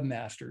a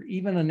webmaster,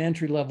 even an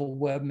entry-level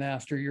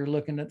webmaster, you're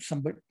looking at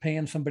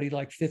paying somebody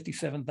like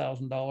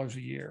 $57,000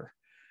 a year.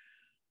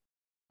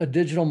 A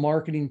digital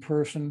marketing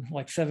person,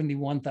 like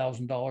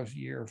 $71,000 a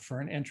year for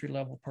an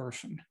entry-level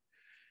person.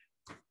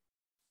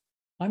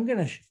 I'm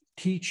going to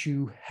teach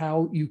you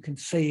how you can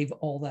save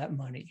all that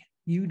money.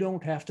 You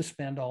don't have to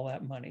spend all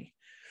that money.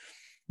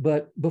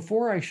 But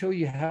before I show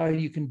you how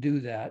you can do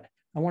that,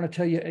 I want to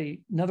tell you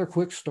another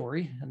quick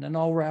story, and then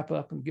I'll wrap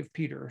up and give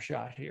Peter a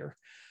shot here.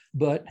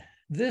 But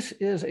this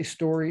is a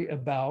story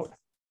about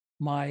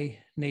my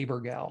neighbor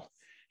gal.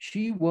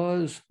 She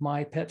was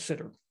my pet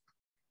sitter.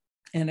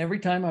 And every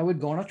time I would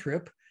go on a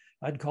trip,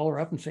 I'd call her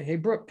up and say, hey,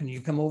 Brooke, can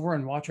you come over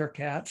and watch our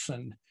cats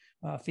and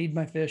feed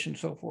my fish and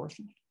so forth?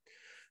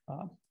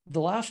 The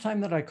last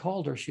time that I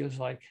called her, she was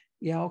like,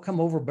 yeah, I'll come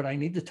over, but I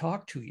need to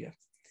talk to you.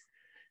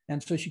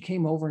 And so she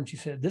came over and she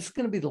said, this is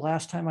going to be the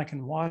last time I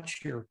can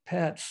watch your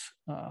pets.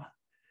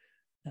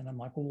 And I'm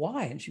like, well,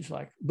 why? And she's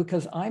like,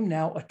 because I'm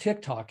now a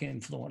TikTok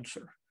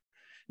influencer.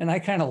 And I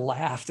kind of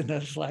laughed and I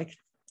was like,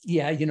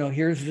 yeah, you know,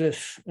 here's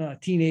this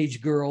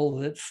teenage girl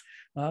that's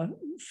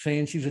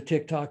saying she's a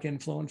TikTok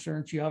influencer.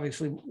 And she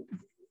obviously,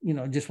 you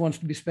know, just wants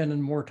to be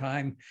spending more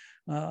time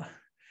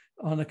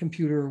on the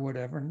computer or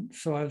whatever. And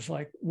so I was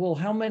like, well,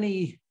 how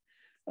many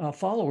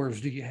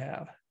followers do you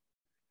have?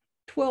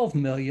 12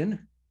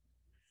 million.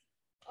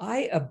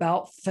 I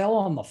about fell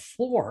on the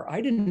floor.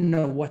 I didn't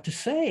know what to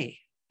say.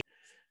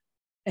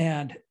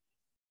 And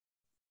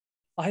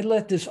I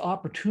let this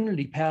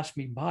opportunity pass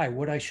me by.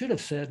 What I should have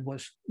said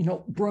was, you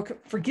know,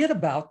 Brooke, forget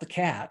about the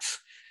cats.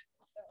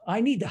 I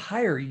need to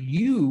hire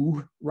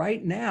you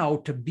right now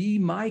to be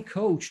my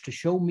coach to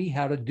show me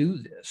how to do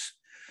this.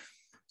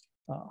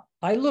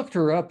 I looked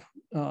her up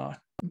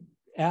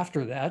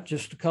after that,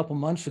 just a couple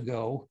months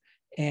ago,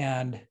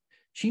 and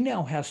she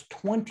now has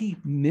 20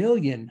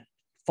 million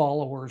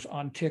followers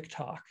on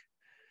TikTok.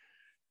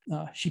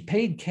 She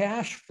paid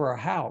cash for a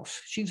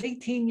house. She's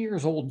 18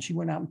 years old and she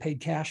went out and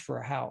paid cash for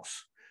a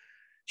house.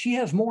 She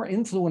has more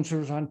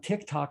influencers on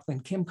TikTok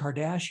than Kim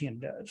Kardashian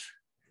does.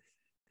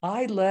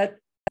 I let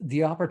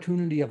the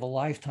opportunity of a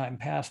lifetime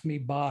pass me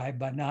by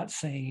not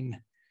saying,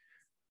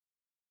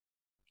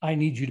 I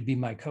need you to be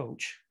my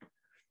coach.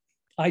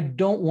 I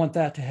don't want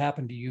that to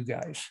happen to you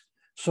guys.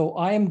 So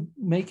I am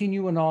making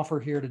you an offer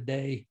here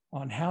today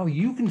on how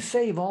you can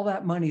save all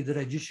that money that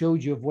I just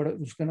showed you of what it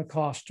was going to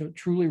cost to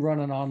truly run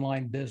an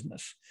online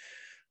business.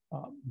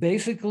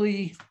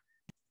 Basically,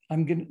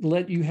 I'm going to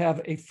let you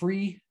have a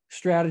free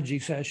strategy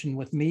session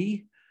with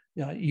me.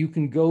 You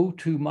can go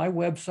to my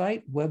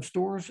website,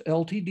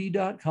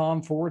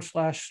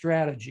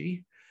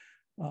 webstoresltd.com/strategy.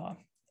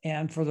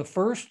 And for the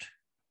first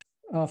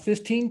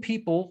 15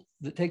 people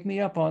that take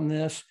me up on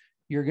this,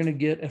 you're going to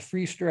get a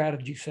free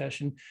strategy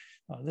session.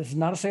 This is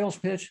not a sales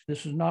pitch.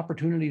 This is an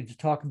opportunity to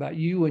talk about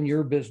you and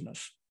your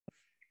business.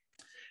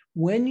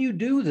 When you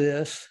do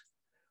this,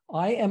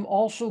 I am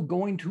also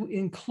going to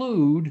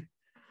include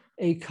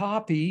a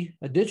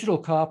digital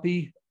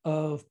copy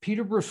of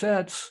Peter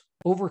Brissette's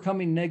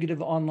Overcoming Negative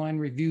Online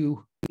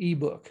Review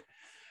ebook.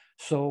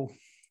 So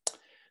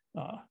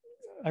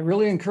I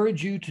really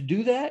encourage you to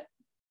do that.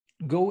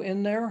 Go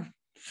in there,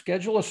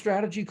 schedule a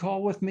strategy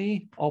call with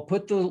me. I'll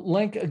put the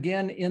link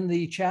again in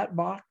the chat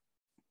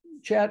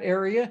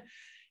area.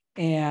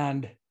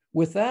 And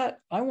with that,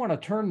 I want to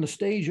turn the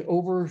stage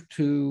over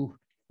to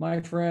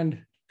my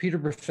friend, Peter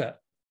Brissette.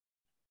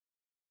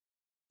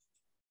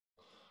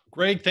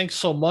 Greg, thanks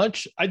so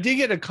much. I did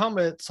get a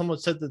comment. Someone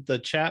said that the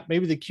chat,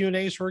 maybe the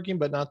Q&A is working,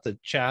 but not the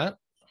chat.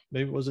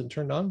 Maybe it wasn't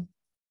turned on.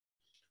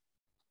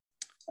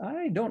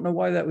 I don't know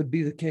why that would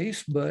be the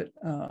case, but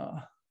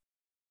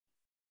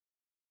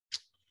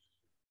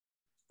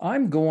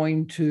I'm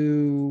going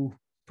to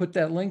put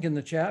that link in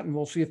the chat and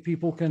we'll see if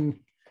people can,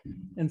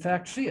 in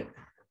fact, see it.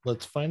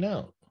 Let's find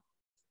out.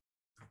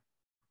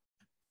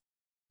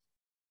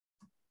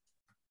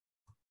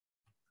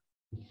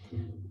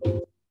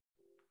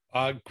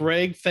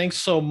 Greg, thanks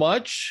so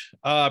much.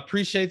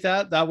 Appreciate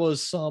that. That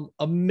was some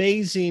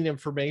amazing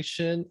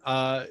information.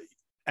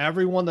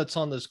 Everyone that's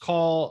on this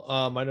call,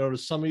 I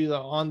noticed some of you that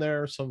are on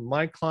there, some of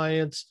my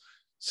clients,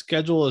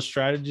 schedule a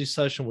strategy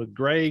session with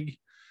Greg,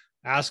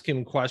 ask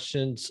him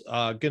questions,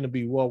 going to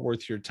be well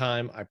worth your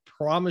time. I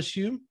promise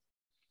you.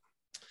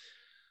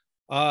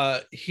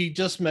 He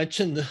just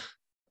mentioned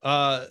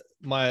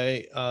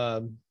my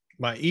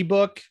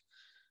ebook,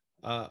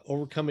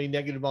 Overcoming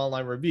Negative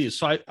Online Reviews.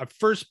 So I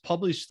first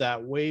published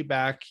that way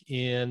back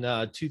in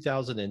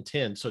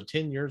 2010, so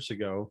 10 years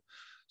ago.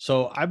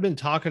 So I've been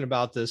talking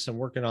about this and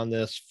working on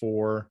this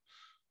for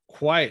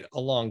quite a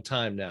long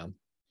time now.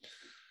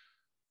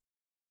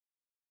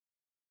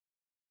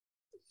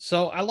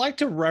 So I like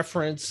to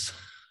reference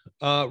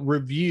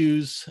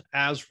reviews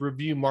as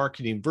review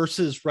marketing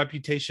versus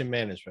reputation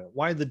management.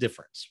 Why the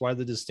difference? Why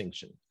the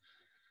distinction?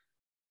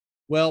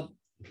 Well,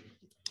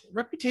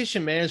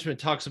 reputation management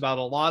talks about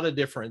a lot of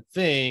different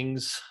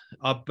things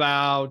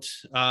about,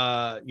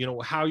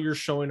 how you're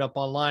showing up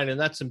online. And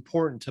that's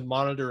important to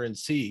monitor and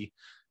see.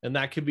 And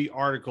that could be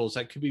articles,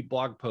 that could be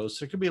blog posts.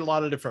 There could be a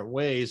lot of different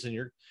ways. And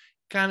you're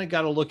kind of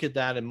got to look at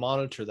that and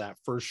monitor that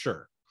for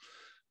sure.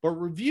 But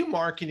review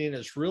marketing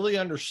is really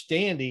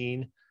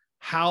understanding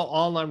how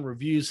online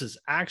reviews is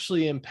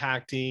actually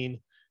impacting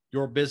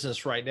your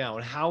business right now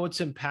and how it's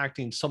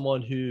impacting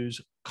someone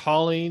who's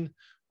calling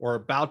or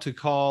about to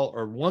call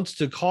or wants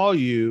to call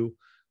you,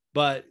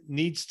 but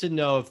needs to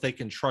know if they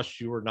can trust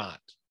you or not.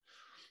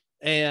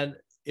 And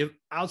if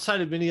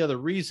outside of any other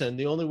reason,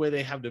 the only way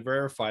they have to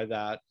verify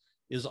that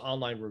is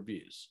online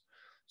reviews.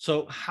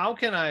 So how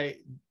can I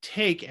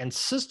take and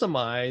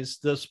systemize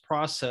this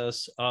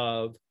process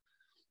of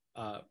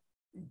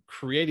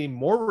creating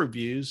more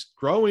reviews,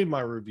 growing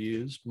my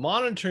reviews,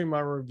 monitoring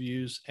my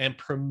reviews, and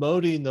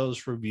promoting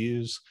those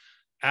reviews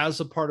as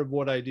a part of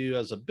what I do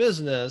as a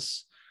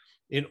business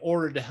in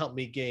order to help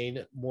me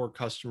gain more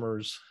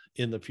customers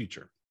in the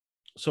future?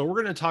 So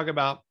we're going to talk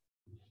about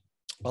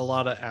a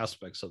lot of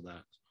aspects of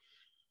that.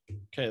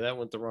 Okay, that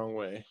went the wrong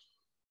way.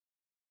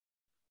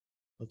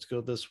 Let's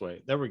go this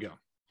way. There we go.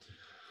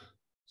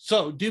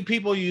 So do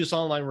people use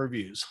online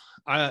reviews?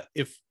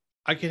 If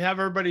I could have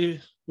everybody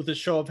with a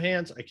show of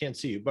hands, I can't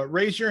see you, but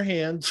raise your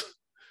hands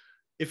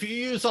if you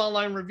use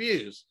online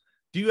reviews.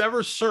 Do you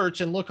ever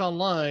search and look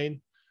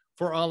online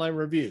for online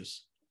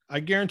reviews? I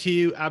guarantee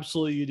you,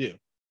 absolutely you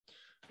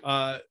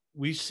do.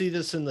 We see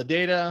this in the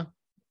data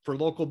for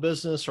local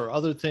business or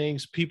other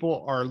things.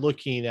 People are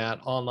looking at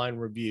online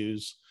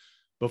reviews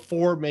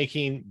before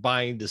making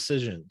buying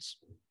decisions.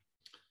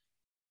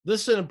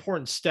 This is an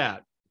important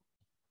stat.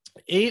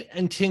 8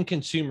 in 10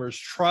 consumers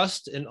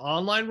trust an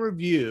online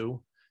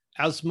review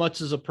as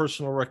much as a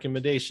personal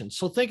recommendation.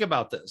 So think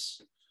about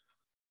this.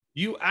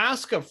 You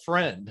ask a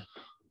friend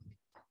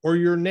or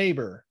your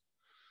neighbor,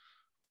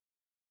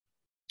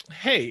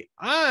 hey,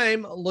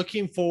 I'm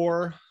looking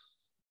for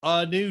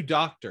a new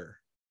doctor,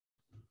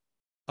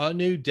 a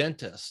new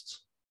dentist,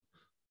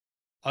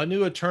 a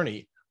new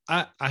attorney.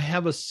 I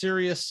have a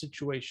serious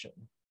situation.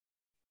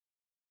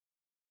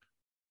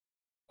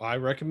 I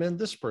recommend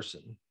this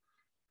person.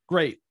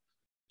 Great.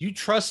 You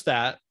trust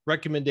that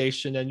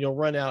recommendation and you'll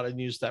run out and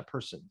use that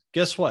person.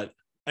 Guess what?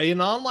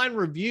 An online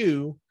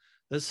review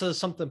that says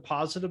something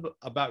positive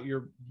about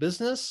your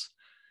business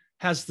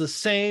has the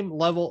same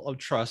level of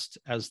trust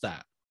as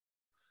that.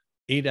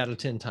 8 out of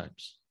 10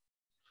 times.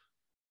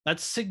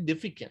 That's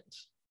significant.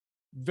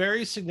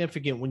 Very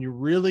significant when you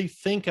really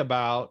think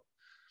about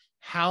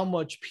how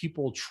much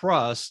people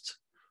trust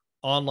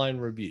online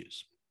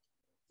reviews.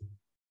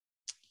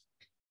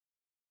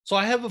 So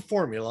I have a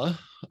formula.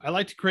 I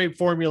like to create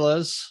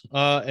formulas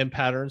and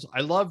patterns. I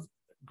love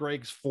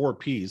Greg's 4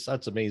 Ps.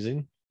 That's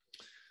amazing.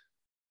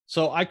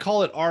 So I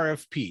call it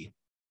RFP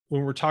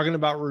when we're talking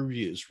about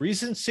reviews: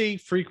 recency,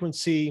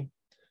 frequency,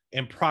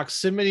 and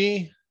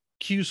proximity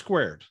Q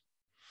squared,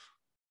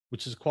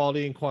 which is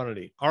quality and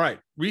quantity. All right,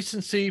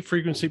 recency,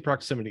 frequency,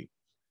 proximity.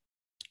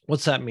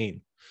 What's that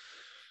mean?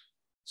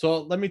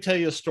 So let me tell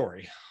you a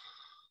story.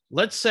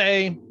 Let's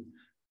say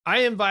I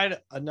invite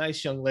a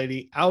nice young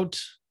lady out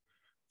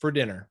for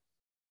dinner,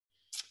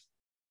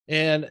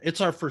 and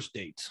it's our first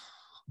date.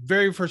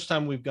 Very first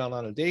time we've gone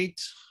on a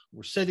date.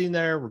 We're sitting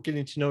there, we're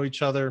getting to know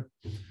each other.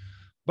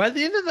 By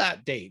the end of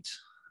that date,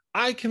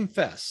 I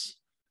confess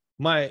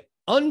my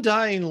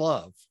undying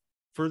love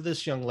for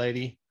this young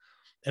lady,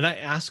 and I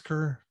ask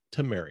her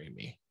to marry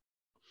me.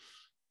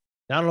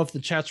 Now, I don't know if the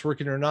chat's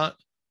working or not.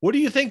 What do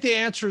you think the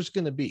answer is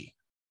going to be?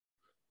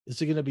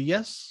 Is it going to be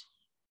yes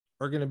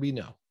or going to be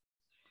no?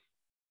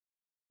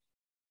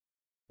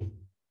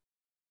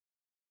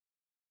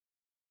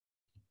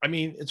 I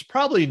mean, it's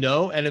probably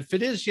no. And if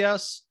it is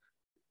yes,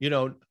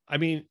 I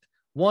mean,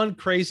 1,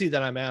 crazy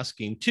that I'm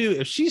asking. 2,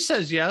 if she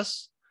says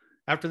yes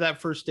after that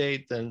first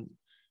date, then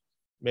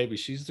maybe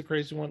she's the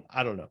crazy one.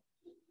 I don't know.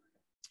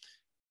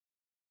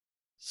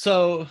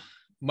 So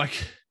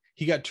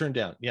he got turned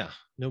down. Yeah,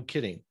 no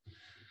kidding.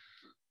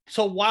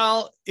 So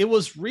while it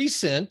was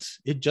recent,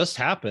 it just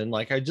happened.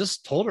 Like I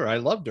just told her I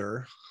loved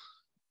her.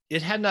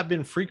 It had not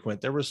been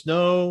frequent. There was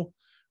no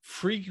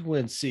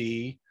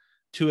frequency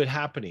to it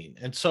happening.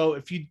 And so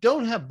if you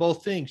don't have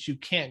both things, you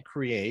can't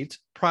create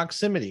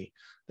proximity.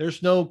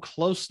 There's no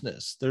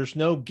closeness. There's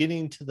no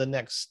getting to the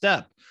next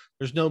step.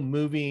 There's no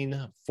moving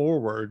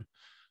forward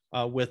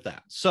with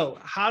that. So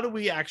how do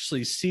we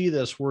actually see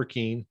this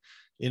working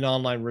in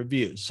online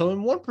reviews? So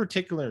in one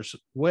particular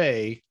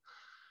way,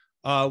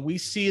 we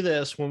see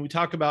this when we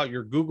talk about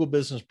your Google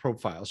business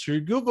profile. So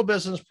your Google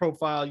business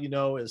profile,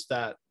 is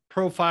that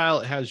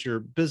profile. It has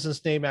your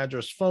business name,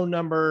 address, phone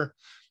number,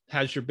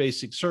 has your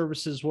basic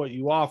services, what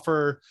you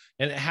offer,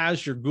 and it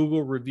has your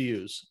Google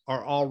reviews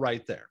are all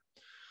right there.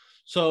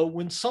 So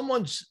when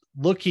someone's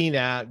looking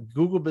at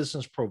Google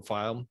business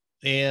profile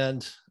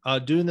and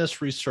doing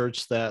this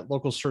research that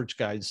local search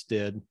guides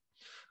did,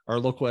 or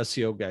local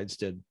SEO guides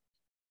did,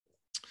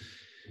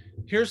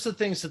 here's the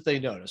things that they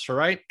notice, all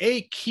right?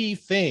 8 key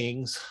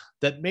things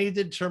that made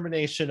the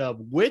determination of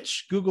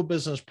which Google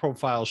business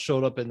profile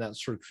showed up in that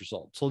search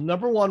result. So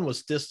number 1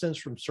 was distance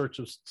from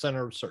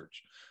center of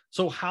search.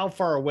 So how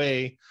far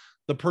away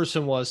the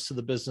person was to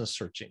the business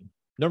searching.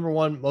 Number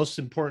 1, most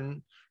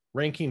important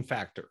ranking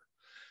factor.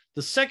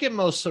 The second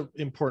most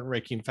important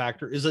ranking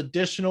factor is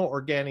additional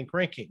organic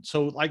ranking.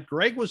 So like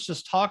Greg was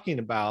just talking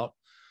about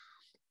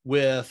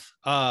with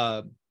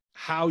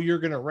how you're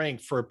going to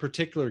rank for a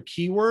particular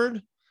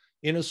keyword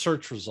in a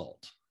search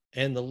result,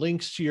 and the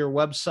links to your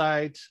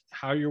website,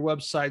 how your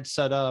website's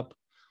set up,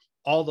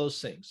 all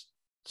those things.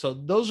 So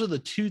those are the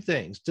 2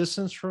 things: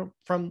 distance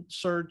from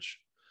search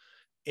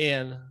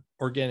and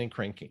organic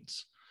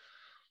rankings.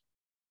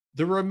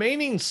 The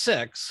remaining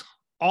 6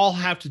 all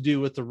have to do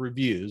with the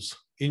reviews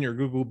in your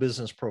Google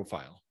business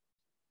profile,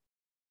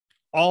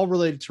 all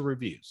related to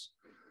reviews.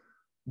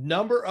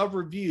 Number of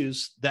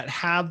reviews that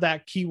have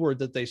that keyword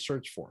that they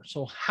search for.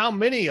 So how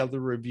many of the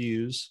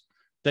reviews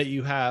that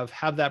you have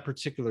that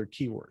particular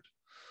keyword?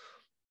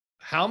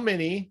 How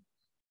many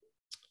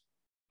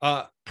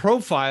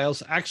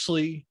profiles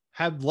actually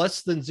have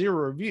less than 0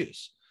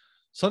 reviews?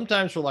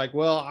 Sometimes we're like,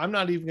 well, I'm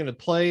not even going to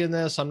play in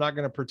this. I'm not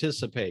going to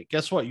participate.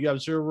 Guess what? You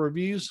have 0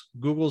 reviews.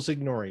 Google's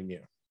ignoring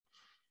you.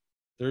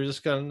 They're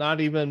just going to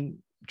not even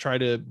try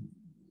to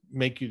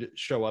make you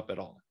show up at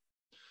all.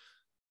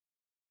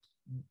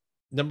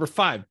 Number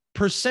 5,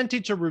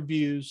 percentage of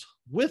reviews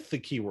with the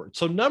keyword.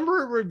 So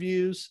number of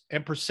reviews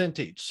and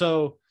percentage.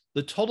 So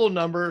the total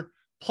number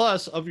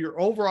plus of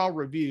your overall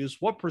reviews,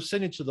 what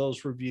percentage of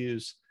those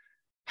reviews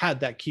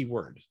had that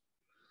keyword?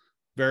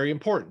 Very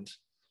important.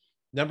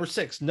 Number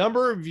 6,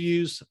 number of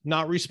reviews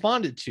not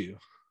responded to.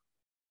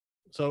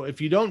 So if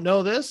you don't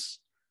know this,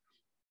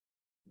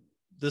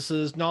 this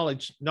is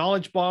knowledge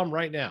bomb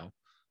right now.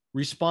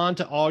 Respond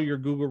to all your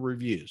Google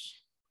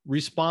reviews.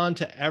 Respond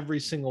to every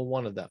single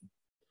one of them.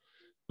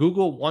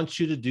 Google wants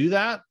you to do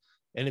that.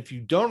 And if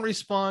you don't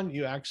respond,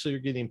 you actually are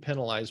getting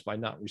penalized by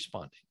not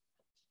responding.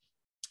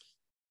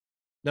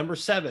 Number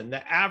 7,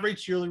 the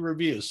average yearly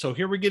reviews. So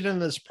here we get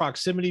into this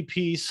proximity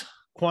piece,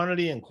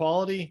 quantity and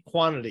quality.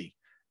 Quantity,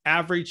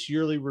 average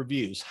yearly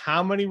reviews.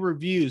 How many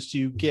reviews do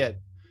you get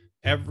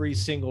every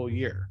single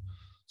year?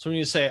 So when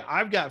you say,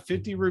 I've got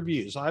 50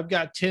 reviews, I've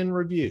got 10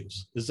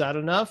 reviews, is that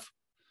enough?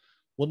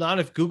 Well, not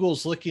if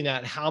Google's looking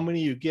at how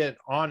many you get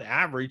on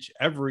average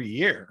every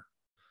year.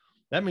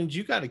 That means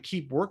you got to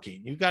keep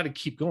working. You got to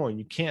keep going.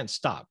 You can't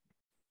stop.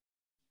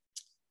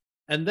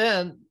 And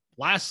then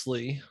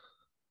lastly,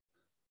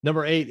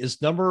 number 8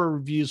 is number of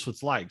reviews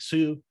with likes.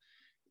 So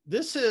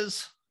this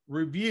is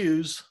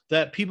reviews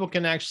that people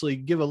can actually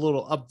give a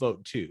little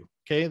upvote to.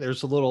 Okay.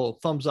 There's a little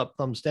thumbs up,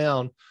 thumbs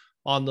down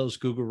on those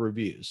Google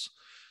reviews.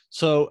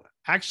 So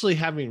actually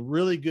having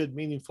really good,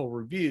 meaningful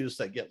reviews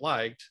that get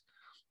liked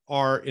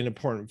are an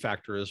important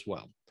factor as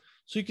well.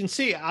 So you can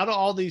see out of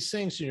all these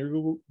things in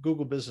your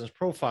Google business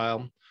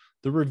profile,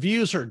 the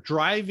reviews are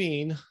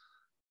driving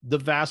the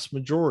vast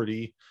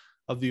majority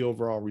of the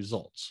overall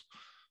results.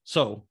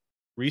 So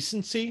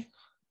recency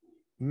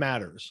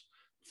matters.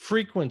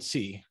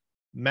 Frequency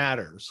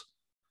matters.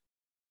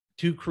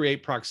 To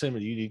create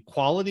proximity, you need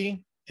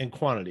quality and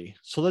quantity.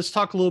 So let's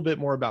talk a little bit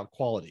more about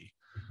quality.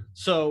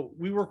 So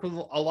we work with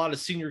a lot of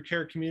senior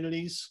care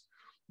communities.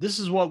 This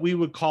is what we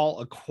would call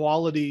a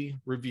quality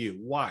review.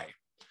 Why?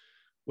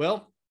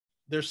 Well,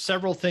 there's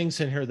several things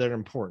in here that are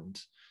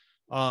important.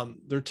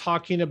 They're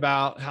talking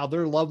about how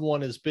their loved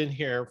one has been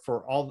here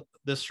for all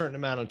this certain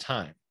amount of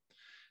time.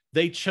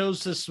 They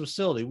chose this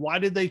facility. Why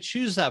did they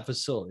choose that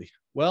facility?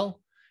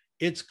 Well,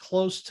 it's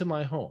close to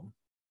my home.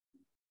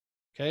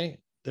 Okay,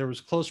 there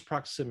was close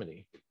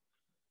proximity.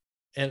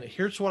 And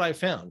here's what I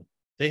found.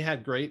 They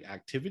had great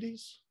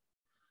activities,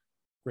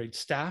 great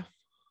staff,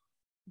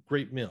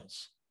 great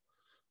meals.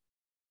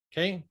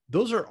 Okay,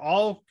 those are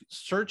all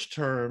search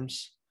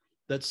terms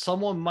that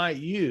someone might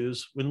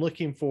use when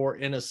looking for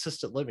an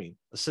assisted living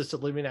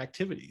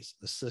activities,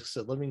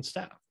 assisted living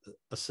staff,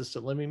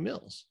 assisted living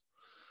meals.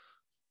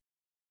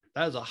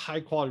 That is a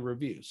high quality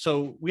review.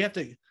 So we have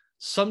to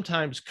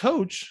sometimes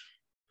coach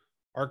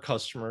our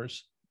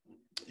customers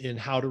in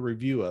how to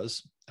review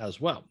us as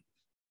well.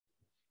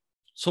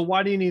 So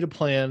why do you need a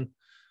plan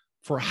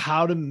for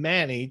how to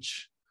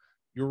manage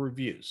your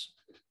reviews?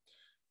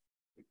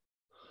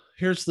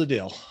 Here's the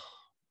deal.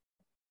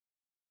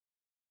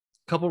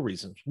 Couple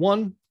reasons.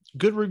 One,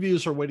 good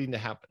reviews are waiting to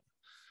happen.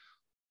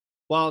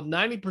 While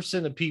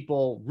 90% of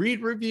people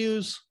read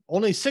reviews,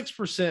 only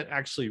 6%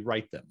 actually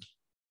write them.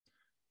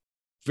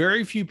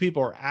 Very few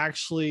people are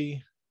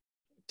actually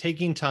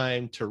taking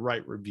time to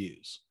write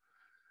reviews.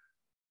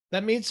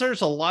 That means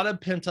there's a lot of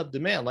pent-up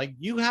demand. Like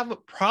you have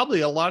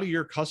probably a lot of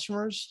your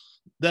customers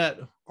that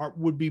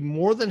would be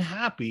more than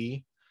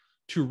happy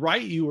to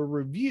write you a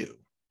review.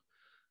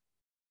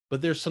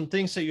 But there's some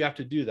things that you have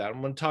to do that.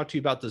 I'm going to talk to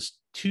you about this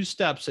 2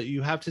 steps that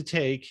you have to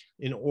take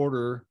in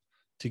order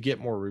to get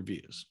more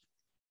reviews.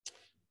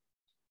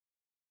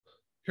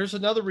 Here's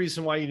another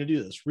reason why you need to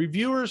do this.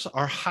 Reviewers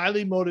are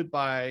highly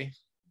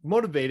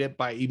motivated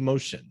by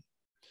emotion.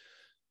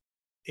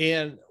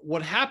 And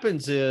what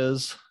happens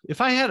is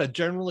if I had a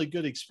generally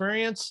good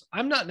experience,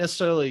 I'm not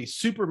necessarily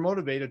super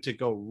motivated to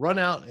go run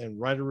out and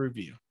write a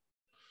review.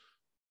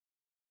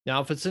 Now,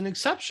 if it's an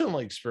exceptional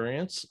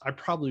experience, I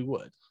probably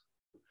would.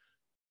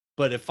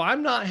 But if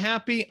I'm not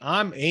happy,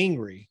 I'm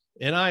angry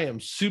and I am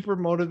super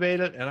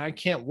motivated and I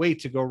can't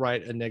wait to go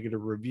write a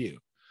negative review.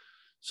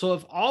 So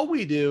if all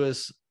we do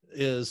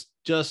is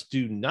just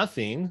do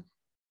nothing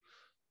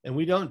and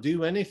we don't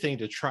do anything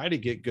to try to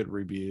get good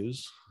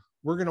reviews,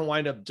 we're going to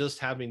wind up just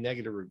having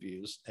negative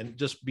reviews and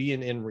just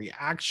being in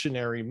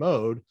reactionary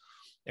mode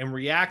and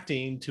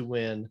reacting to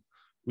when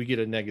we get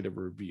a negative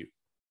review.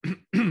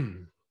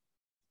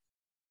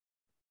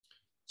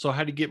 So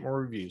how do you get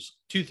more reviews?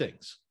 Two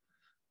things.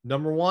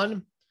 Number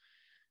one,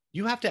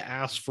 you have to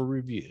ask for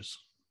reviews.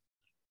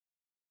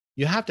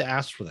 You have to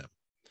ask for them.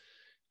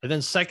 And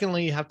then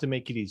secondly, you have to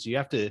make it easy. You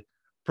have to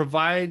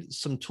provide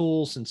some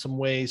tools and some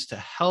ways to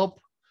help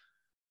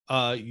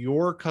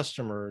your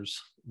customers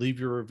leave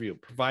your review.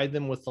 Provide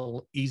them with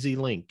an easy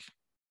link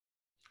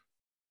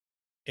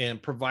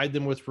and provide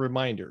them with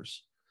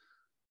reminders.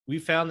 We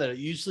found that it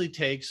usually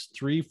takes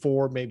 3,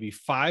 4, maybe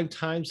 5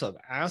 times of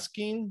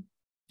asking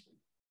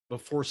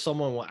before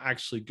someone will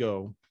actually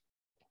go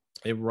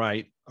and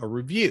write a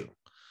review.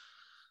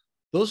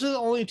 Those are the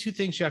only 2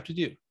 things you have to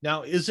do.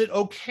 Now, is it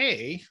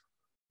okay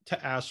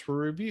to ask for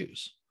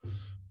reviews?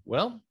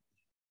 Well,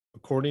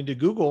 according to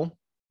Google,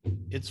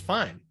 it's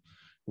fine.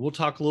 We'll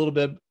talk a little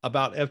bit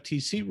about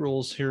FTC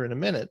rules here in a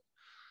minute.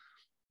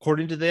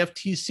 According to the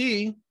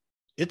FTC,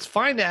 it's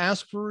fine to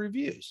ask for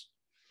reviews.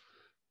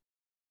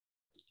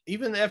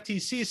 Even the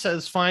FTC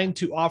says fine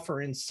to offer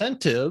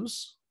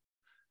incentives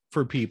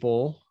for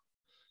people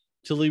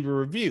to leave a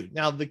review.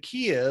 Now, the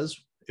key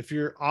is if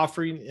you're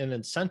offering an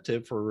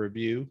incentive for a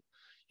review,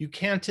 you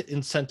can't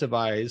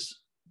incentivize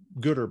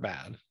good or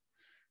bad,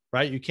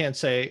 right? You can't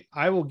say,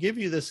 I will give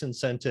you this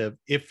incentive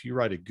if you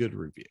write a good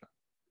review.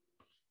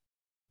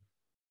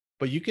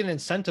 But you can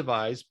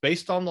incentivize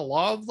based on the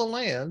law of the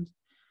land,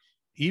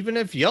 even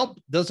if Yelp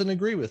doesn't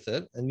agree with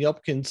it, and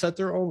Yelp can set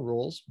their own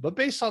rules, but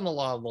based on the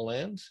law of the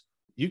land,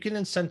 you can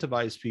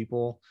incentivize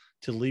people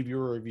to leave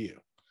your review.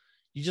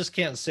 You just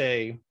can't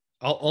say,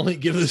 I'll only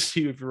give this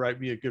to you if you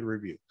write me a good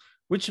review,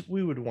 which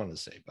we would want to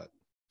say, but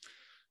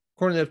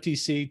according to the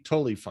FTC,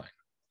 totally fine.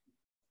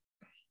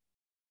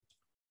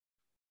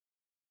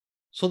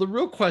 So the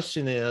real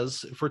question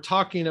is, if we're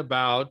talking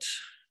about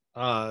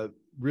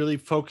really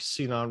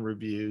focusing on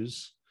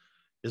reviews,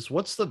 is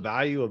what's the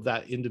value of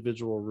that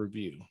individual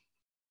review?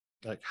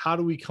 Like, how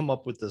do we come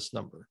up with this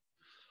number?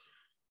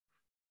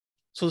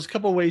 So there's a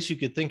couple of ways you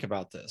could think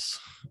about this.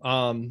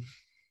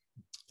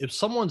 If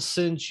someone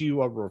sends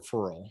you a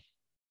referral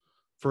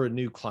for a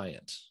new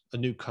client, a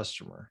new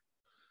customer,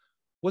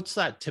 what's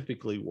that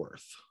typically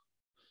worth?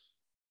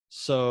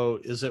 So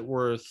is it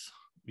worth,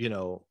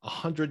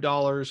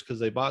 $100 because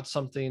they bought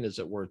something? Is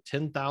it worth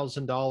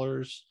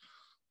 $10,000?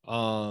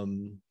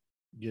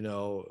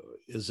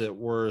 Is it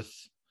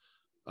worth,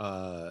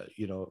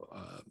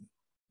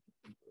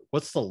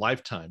 what's the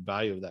lifetime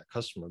value of that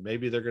customer?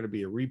 Maybe they're going to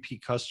be a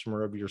repeat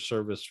customer of your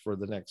service for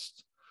the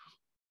next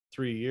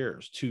 3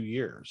 years, 2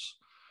 years.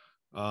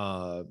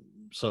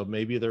 So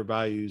maybe their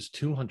value is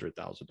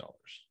 $200,000.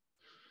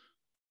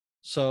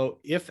 So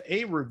if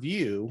a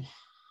review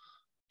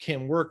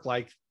can work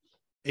like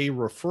a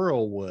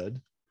referral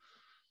would,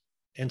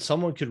 and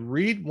someone could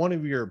read one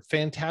of your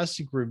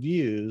fantastic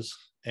reviews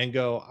and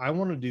go, I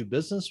want to do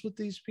business with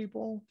these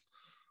people,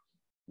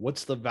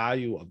 what's the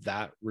value of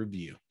that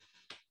review?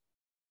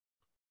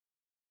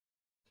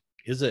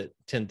 Is it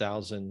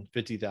 $10,000,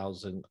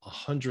 $50,000,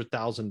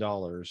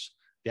 $100,000,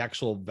 the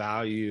actual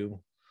value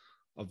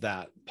of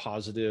that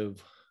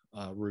positive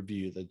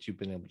review that you've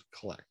been able to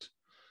collect?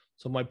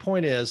 So my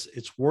point is,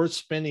 it's worth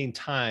spending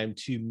time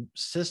to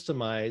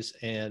systemize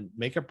and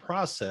make a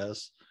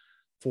process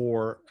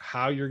for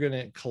how you're going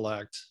to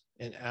collect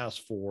and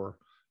ask for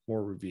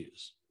more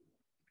reviews.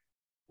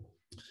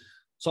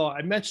 So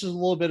I mentioned a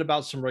little bit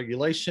about some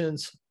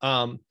regulations.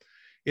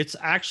 It's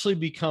actually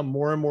become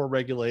more and more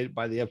regulated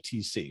by the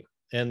FTC,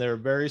 and there are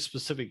very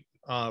specific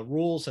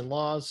rules and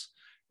laws.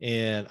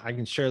 And I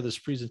can share this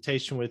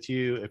presentation with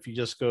you. If you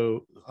just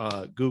go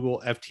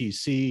Google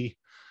FTC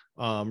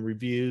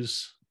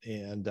reviews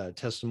and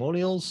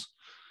testimonials,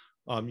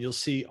 you'll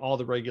see all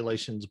the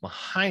regulations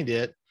behind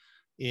it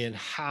in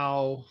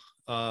how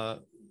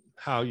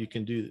you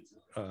can do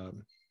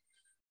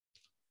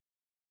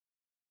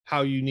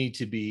how you need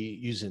to be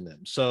using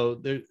them. So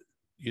there,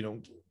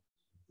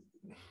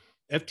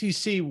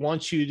 FTC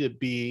wants you to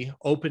be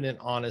open and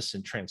honest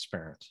and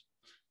transparent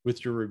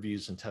with your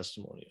reviews and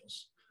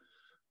testimonials,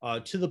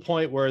 to the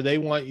point where they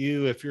want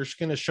you, if you're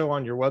going to show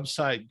on your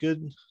website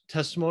good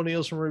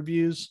testimonials and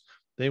reviews,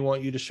 they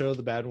want you to show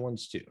the bad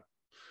ones too.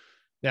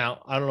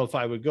 Now, I don't know if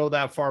I would go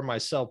that far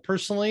myself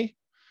personally,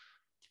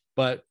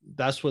 but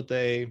that's what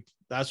they're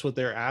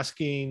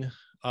asking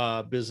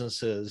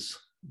businesses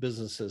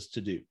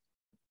to do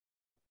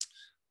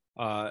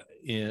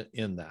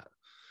in that.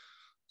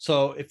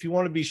 So if you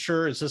want to be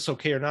sure, is this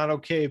okay or not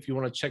okay? If you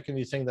want to check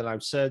anything that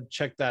I've said,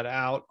 check that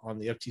out on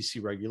the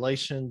FTC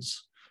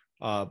regulations.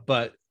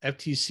 But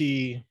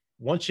FTC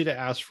wants you to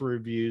ask for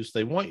reviews.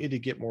 They want you to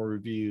get more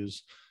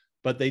reviews,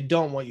 but they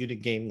don't want you to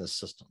game the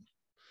system.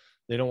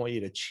 They don't want you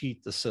to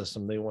cheat the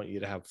system. They want you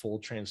to have full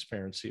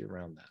transparency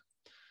around that.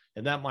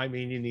 And that might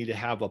mean you need to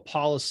have a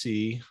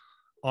policy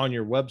on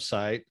your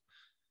website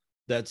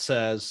that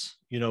says,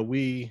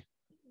 we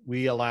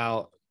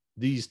allow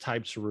these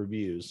types of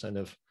reviews. And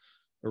if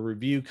a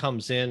review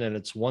comes in and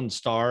it's 1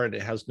 star and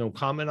it has no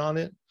comment on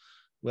it,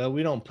 well,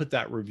 we don't put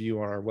that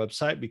review on our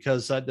website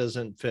because that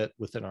doesn't fit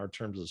within our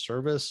terms of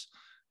service,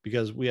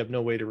 because we have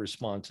no way to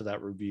respond to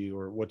that review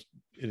or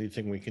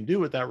anything we can do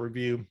with that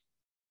review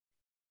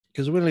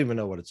because we don't even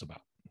know what it's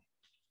about.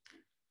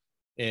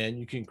 And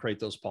you can create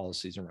those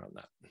policies around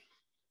that.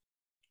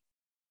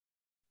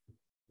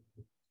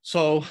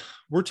 So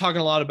we're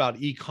talking a lot about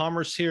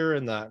e-commerce here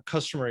and the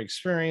customer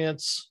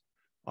experience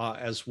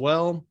as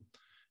well.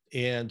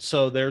 And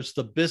so there's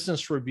the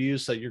business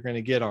reviews that you're going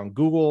to get on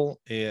Google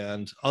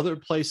and other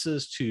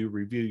places to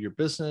review your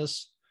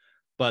business.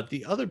 But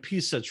the other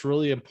piece that's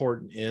really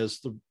important is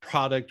the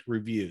product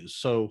reviews.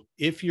 So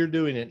if you're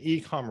doing an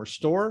e-commerce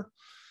store,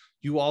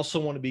 you also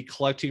want to be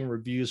collecting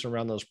reviews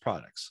around those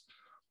products.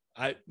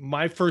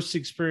 My first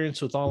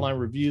experience with online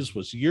reviews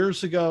was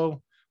years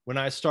ago when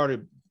I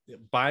started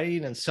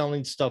buying and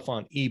selling stuff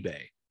on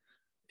eBay.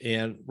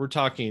 And we're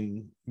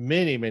talking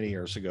many, many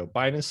years ago,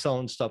 buying and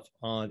selling stuff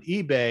on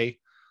eBay.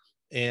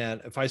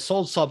 And if I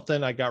sold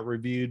something, I got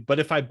reviewed. But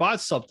if I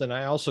bought something,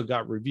 I also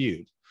got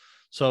reviewed.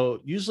 So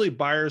usually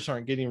buyers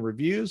aren't getting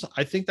reviews.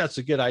 I think that's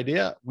a good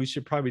idea. We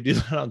should probably do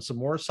that on some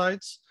more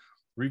sites,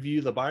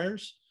 review the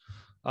buyers.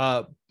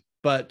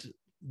 But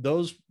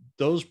those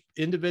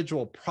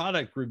individual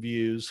product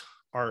reviews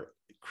are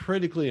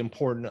critically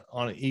important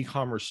on an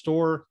e-commerce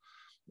store.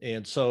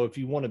 And so if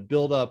you want to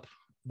build up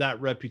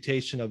that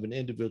reputation of an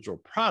individual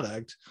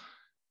product,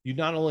 you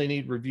not only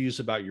need reviews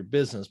about your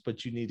business,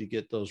 but you need to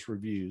get those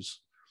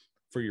reviews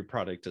for your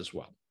product as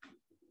well.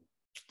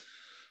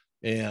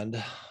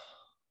 And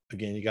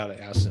again, you got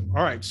to ask them.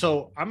 All right,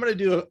 so I'm going to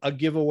do a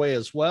giveaway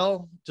as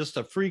well, just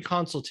a free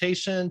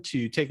consultation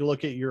to take a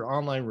look at your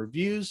online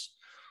reviews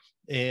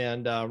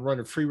and run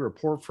a free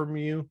report from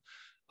you.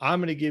 I'm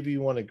going to give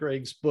you one of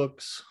Greg's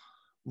books,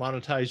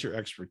 Monetize Your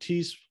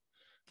Expertise.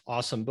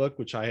 Awesome book,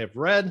 which I have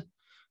read.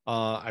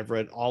 I've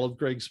read all of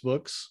Greg's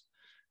books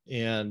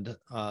and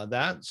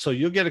that. So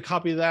you'll get a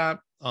copy of that.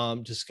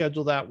 To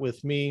schedule that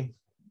with me,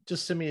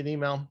 just send me an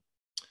email,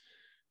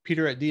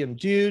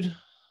 Peter@DMDude.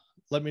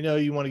 Let me know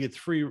you want to get the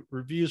free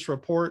reviews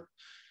report,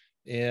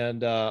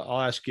 and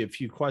I'll ask you a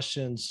few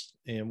questions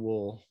and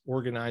we'll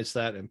organize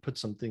that and put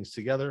some things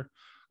together.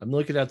 I'm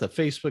looking at the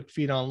Facebook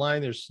feed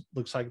online.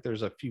 Looks like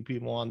there's a few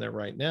people on there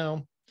right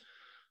now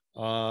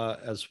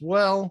as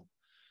well.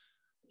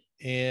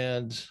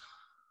 And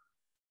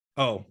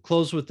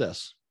close with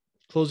this.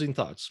 Closing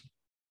thoughts.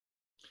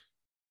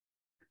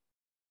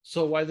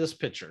 So why this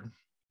picture?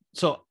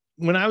 So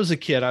when I was a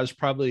kid, I was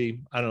probably,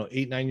 I don't know,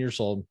 8, 9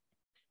 years old.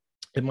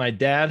 And my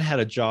dad had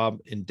a job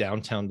in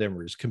downtown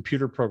Denver. He's a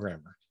computer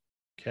programmer.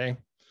 Okay.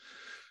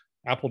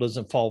 Apple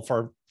doesn't fall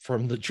far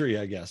from the tree,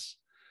 I guess.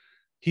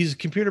 He's a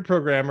computer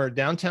programmer,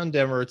 downtown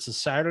Denver. It's a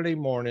Saturday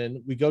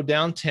morning. We go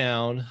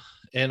downtown,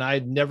 and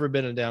I'd never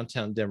been in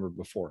downtown Denver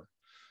before.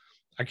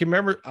 I can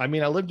remember, I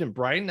lived in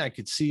Brighton. I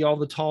could see all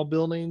the tall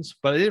buildings,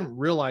 but I didn't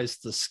realize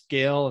the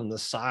scale and the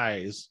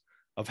size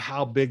of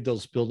how big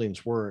those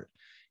buildings were.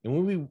 And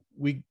when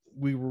we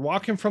were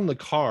walking from the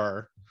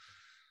car,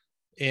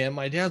 and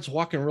my dad's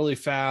walking really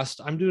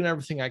fast, I'm doing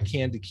everything I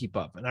can to keep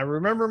up. And I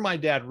remember my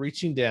dad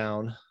reaching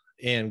down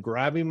and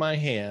grabbing my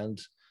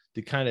hand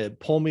to kind of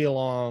pull me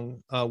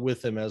along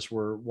with him as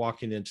we're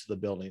walking into the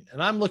building.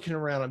 And I'm looking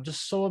around, I'm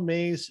just so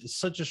amazed. It's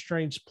such a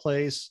strange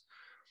place.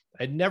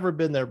 I'd never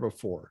been there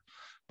before.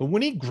 But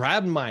when he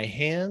grabbed my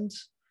hand,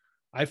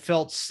 I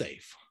felt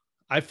safe.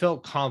 I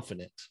felt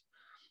confident.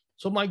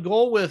 So my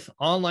goal with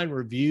online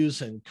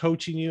reviews and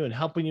coaching you and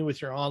helping you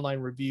with your online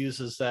reviews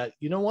is that,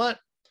 you know what?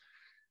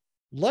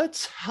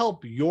 Let's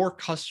help your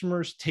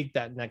customers take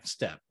that next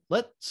step.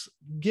 Let's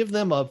give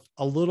them a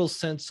little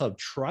sense of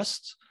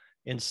trust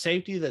and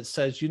safety that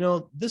says, you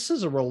know, this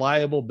is a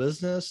reliable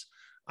business.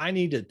 I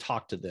need to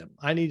talk to them.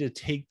 I need to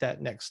take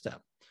that next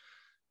step.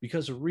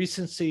 Because of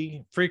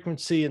recency,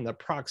 frequency, and the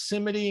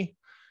proximity,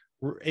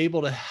 we're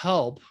able to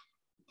help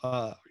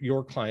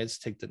your clients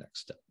take the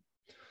next step.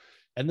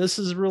 And this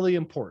is really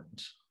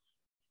important.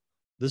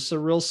 This is a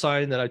real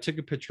sign that I took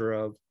a picture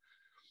of.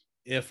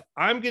 If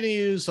I'm going to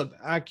use a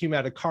vacuum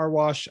at a car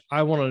wash,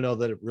 I want to know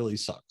that it really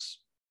sucks.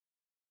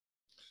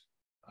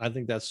 I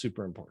think that's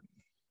super important.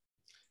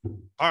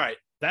 All right,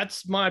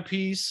 that's my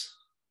piece.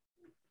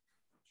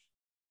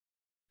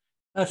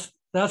 That's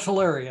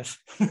hilarious.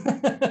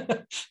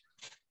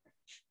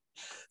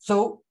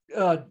 So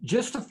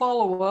just to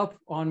follow up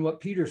on what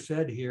Peter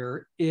said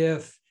here,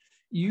 if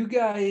you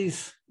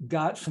guys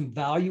got some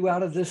value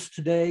out of this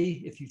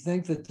today, if you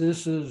think that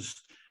this is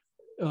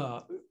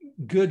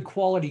good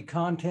quality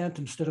content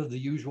instead of the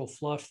usual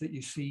fluff that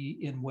you see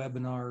in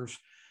webinars,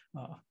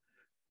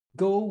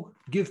 go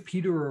give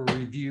Peter a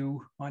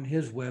review on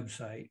his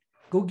website.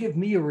 Go give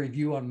me a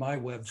review on my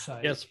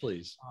website. Yes,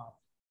 please.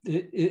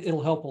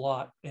 It'll help a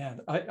lot. And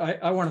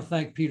I want to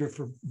thank Peter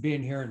for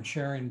being here and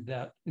sharing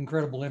that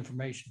incredible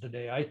information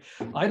today.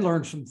 I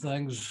learned some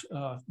things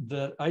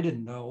that I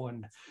didn't know,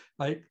 and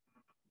I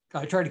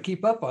try to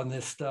keep up on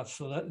this stuff.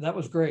 So that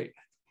was great.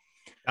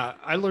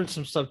 I learned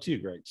some stuff too,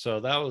 Greg. So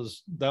that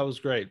was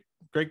great.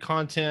 Great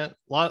content.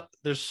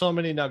 There's so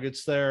many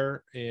nuggets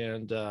there.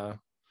 And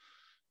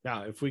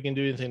yeah, if we can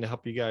do anything to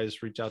help you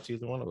guys, reach out to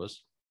either one of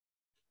us.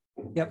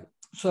 Yep.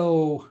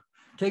 So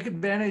take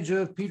advantage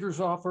of Peter's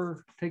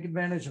offer, take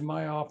advantage of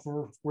my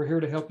offer. We're here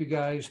to help you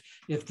guys.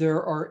 If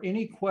there are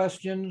any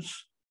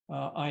questions,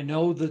 I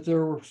know that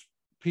there were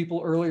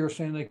people earlier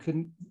saying they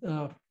couldn't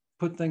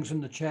put things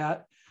in the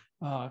chat.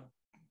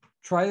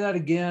 Try that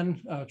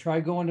again. Try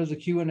going to the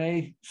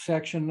Q&A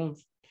section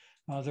of,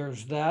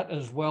 there's that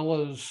as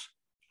well as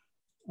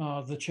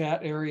the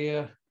chat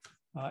area.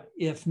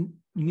 If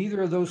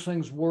neither of those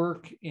things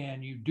work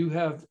and you do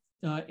have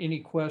any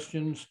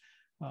questions,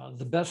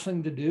 the best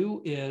thing to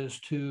do is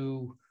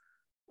to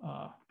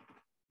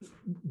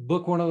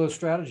book one of those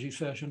strategy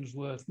sessions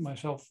with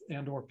myself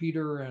and or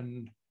Peter,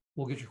 and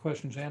we'll get your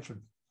questions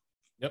answered.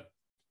 Yep.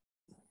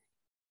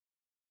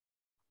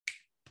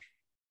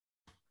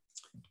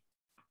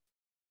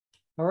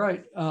 All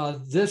right.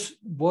 This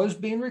was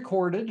being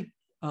recorded.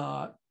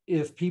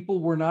 If people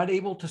were not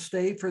able to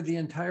stay for the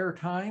entire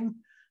time,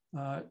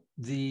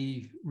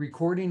 the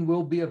recording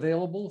will be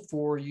available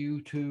for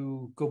you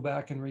to go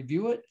back and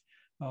review it,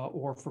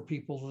 or for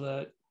people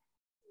that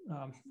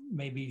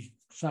maybe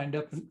signed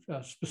up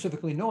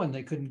specifically knowing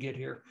they couldn't get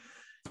here.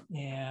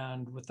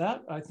 And with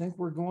that, I think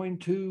we're going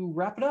to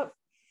wrap it up.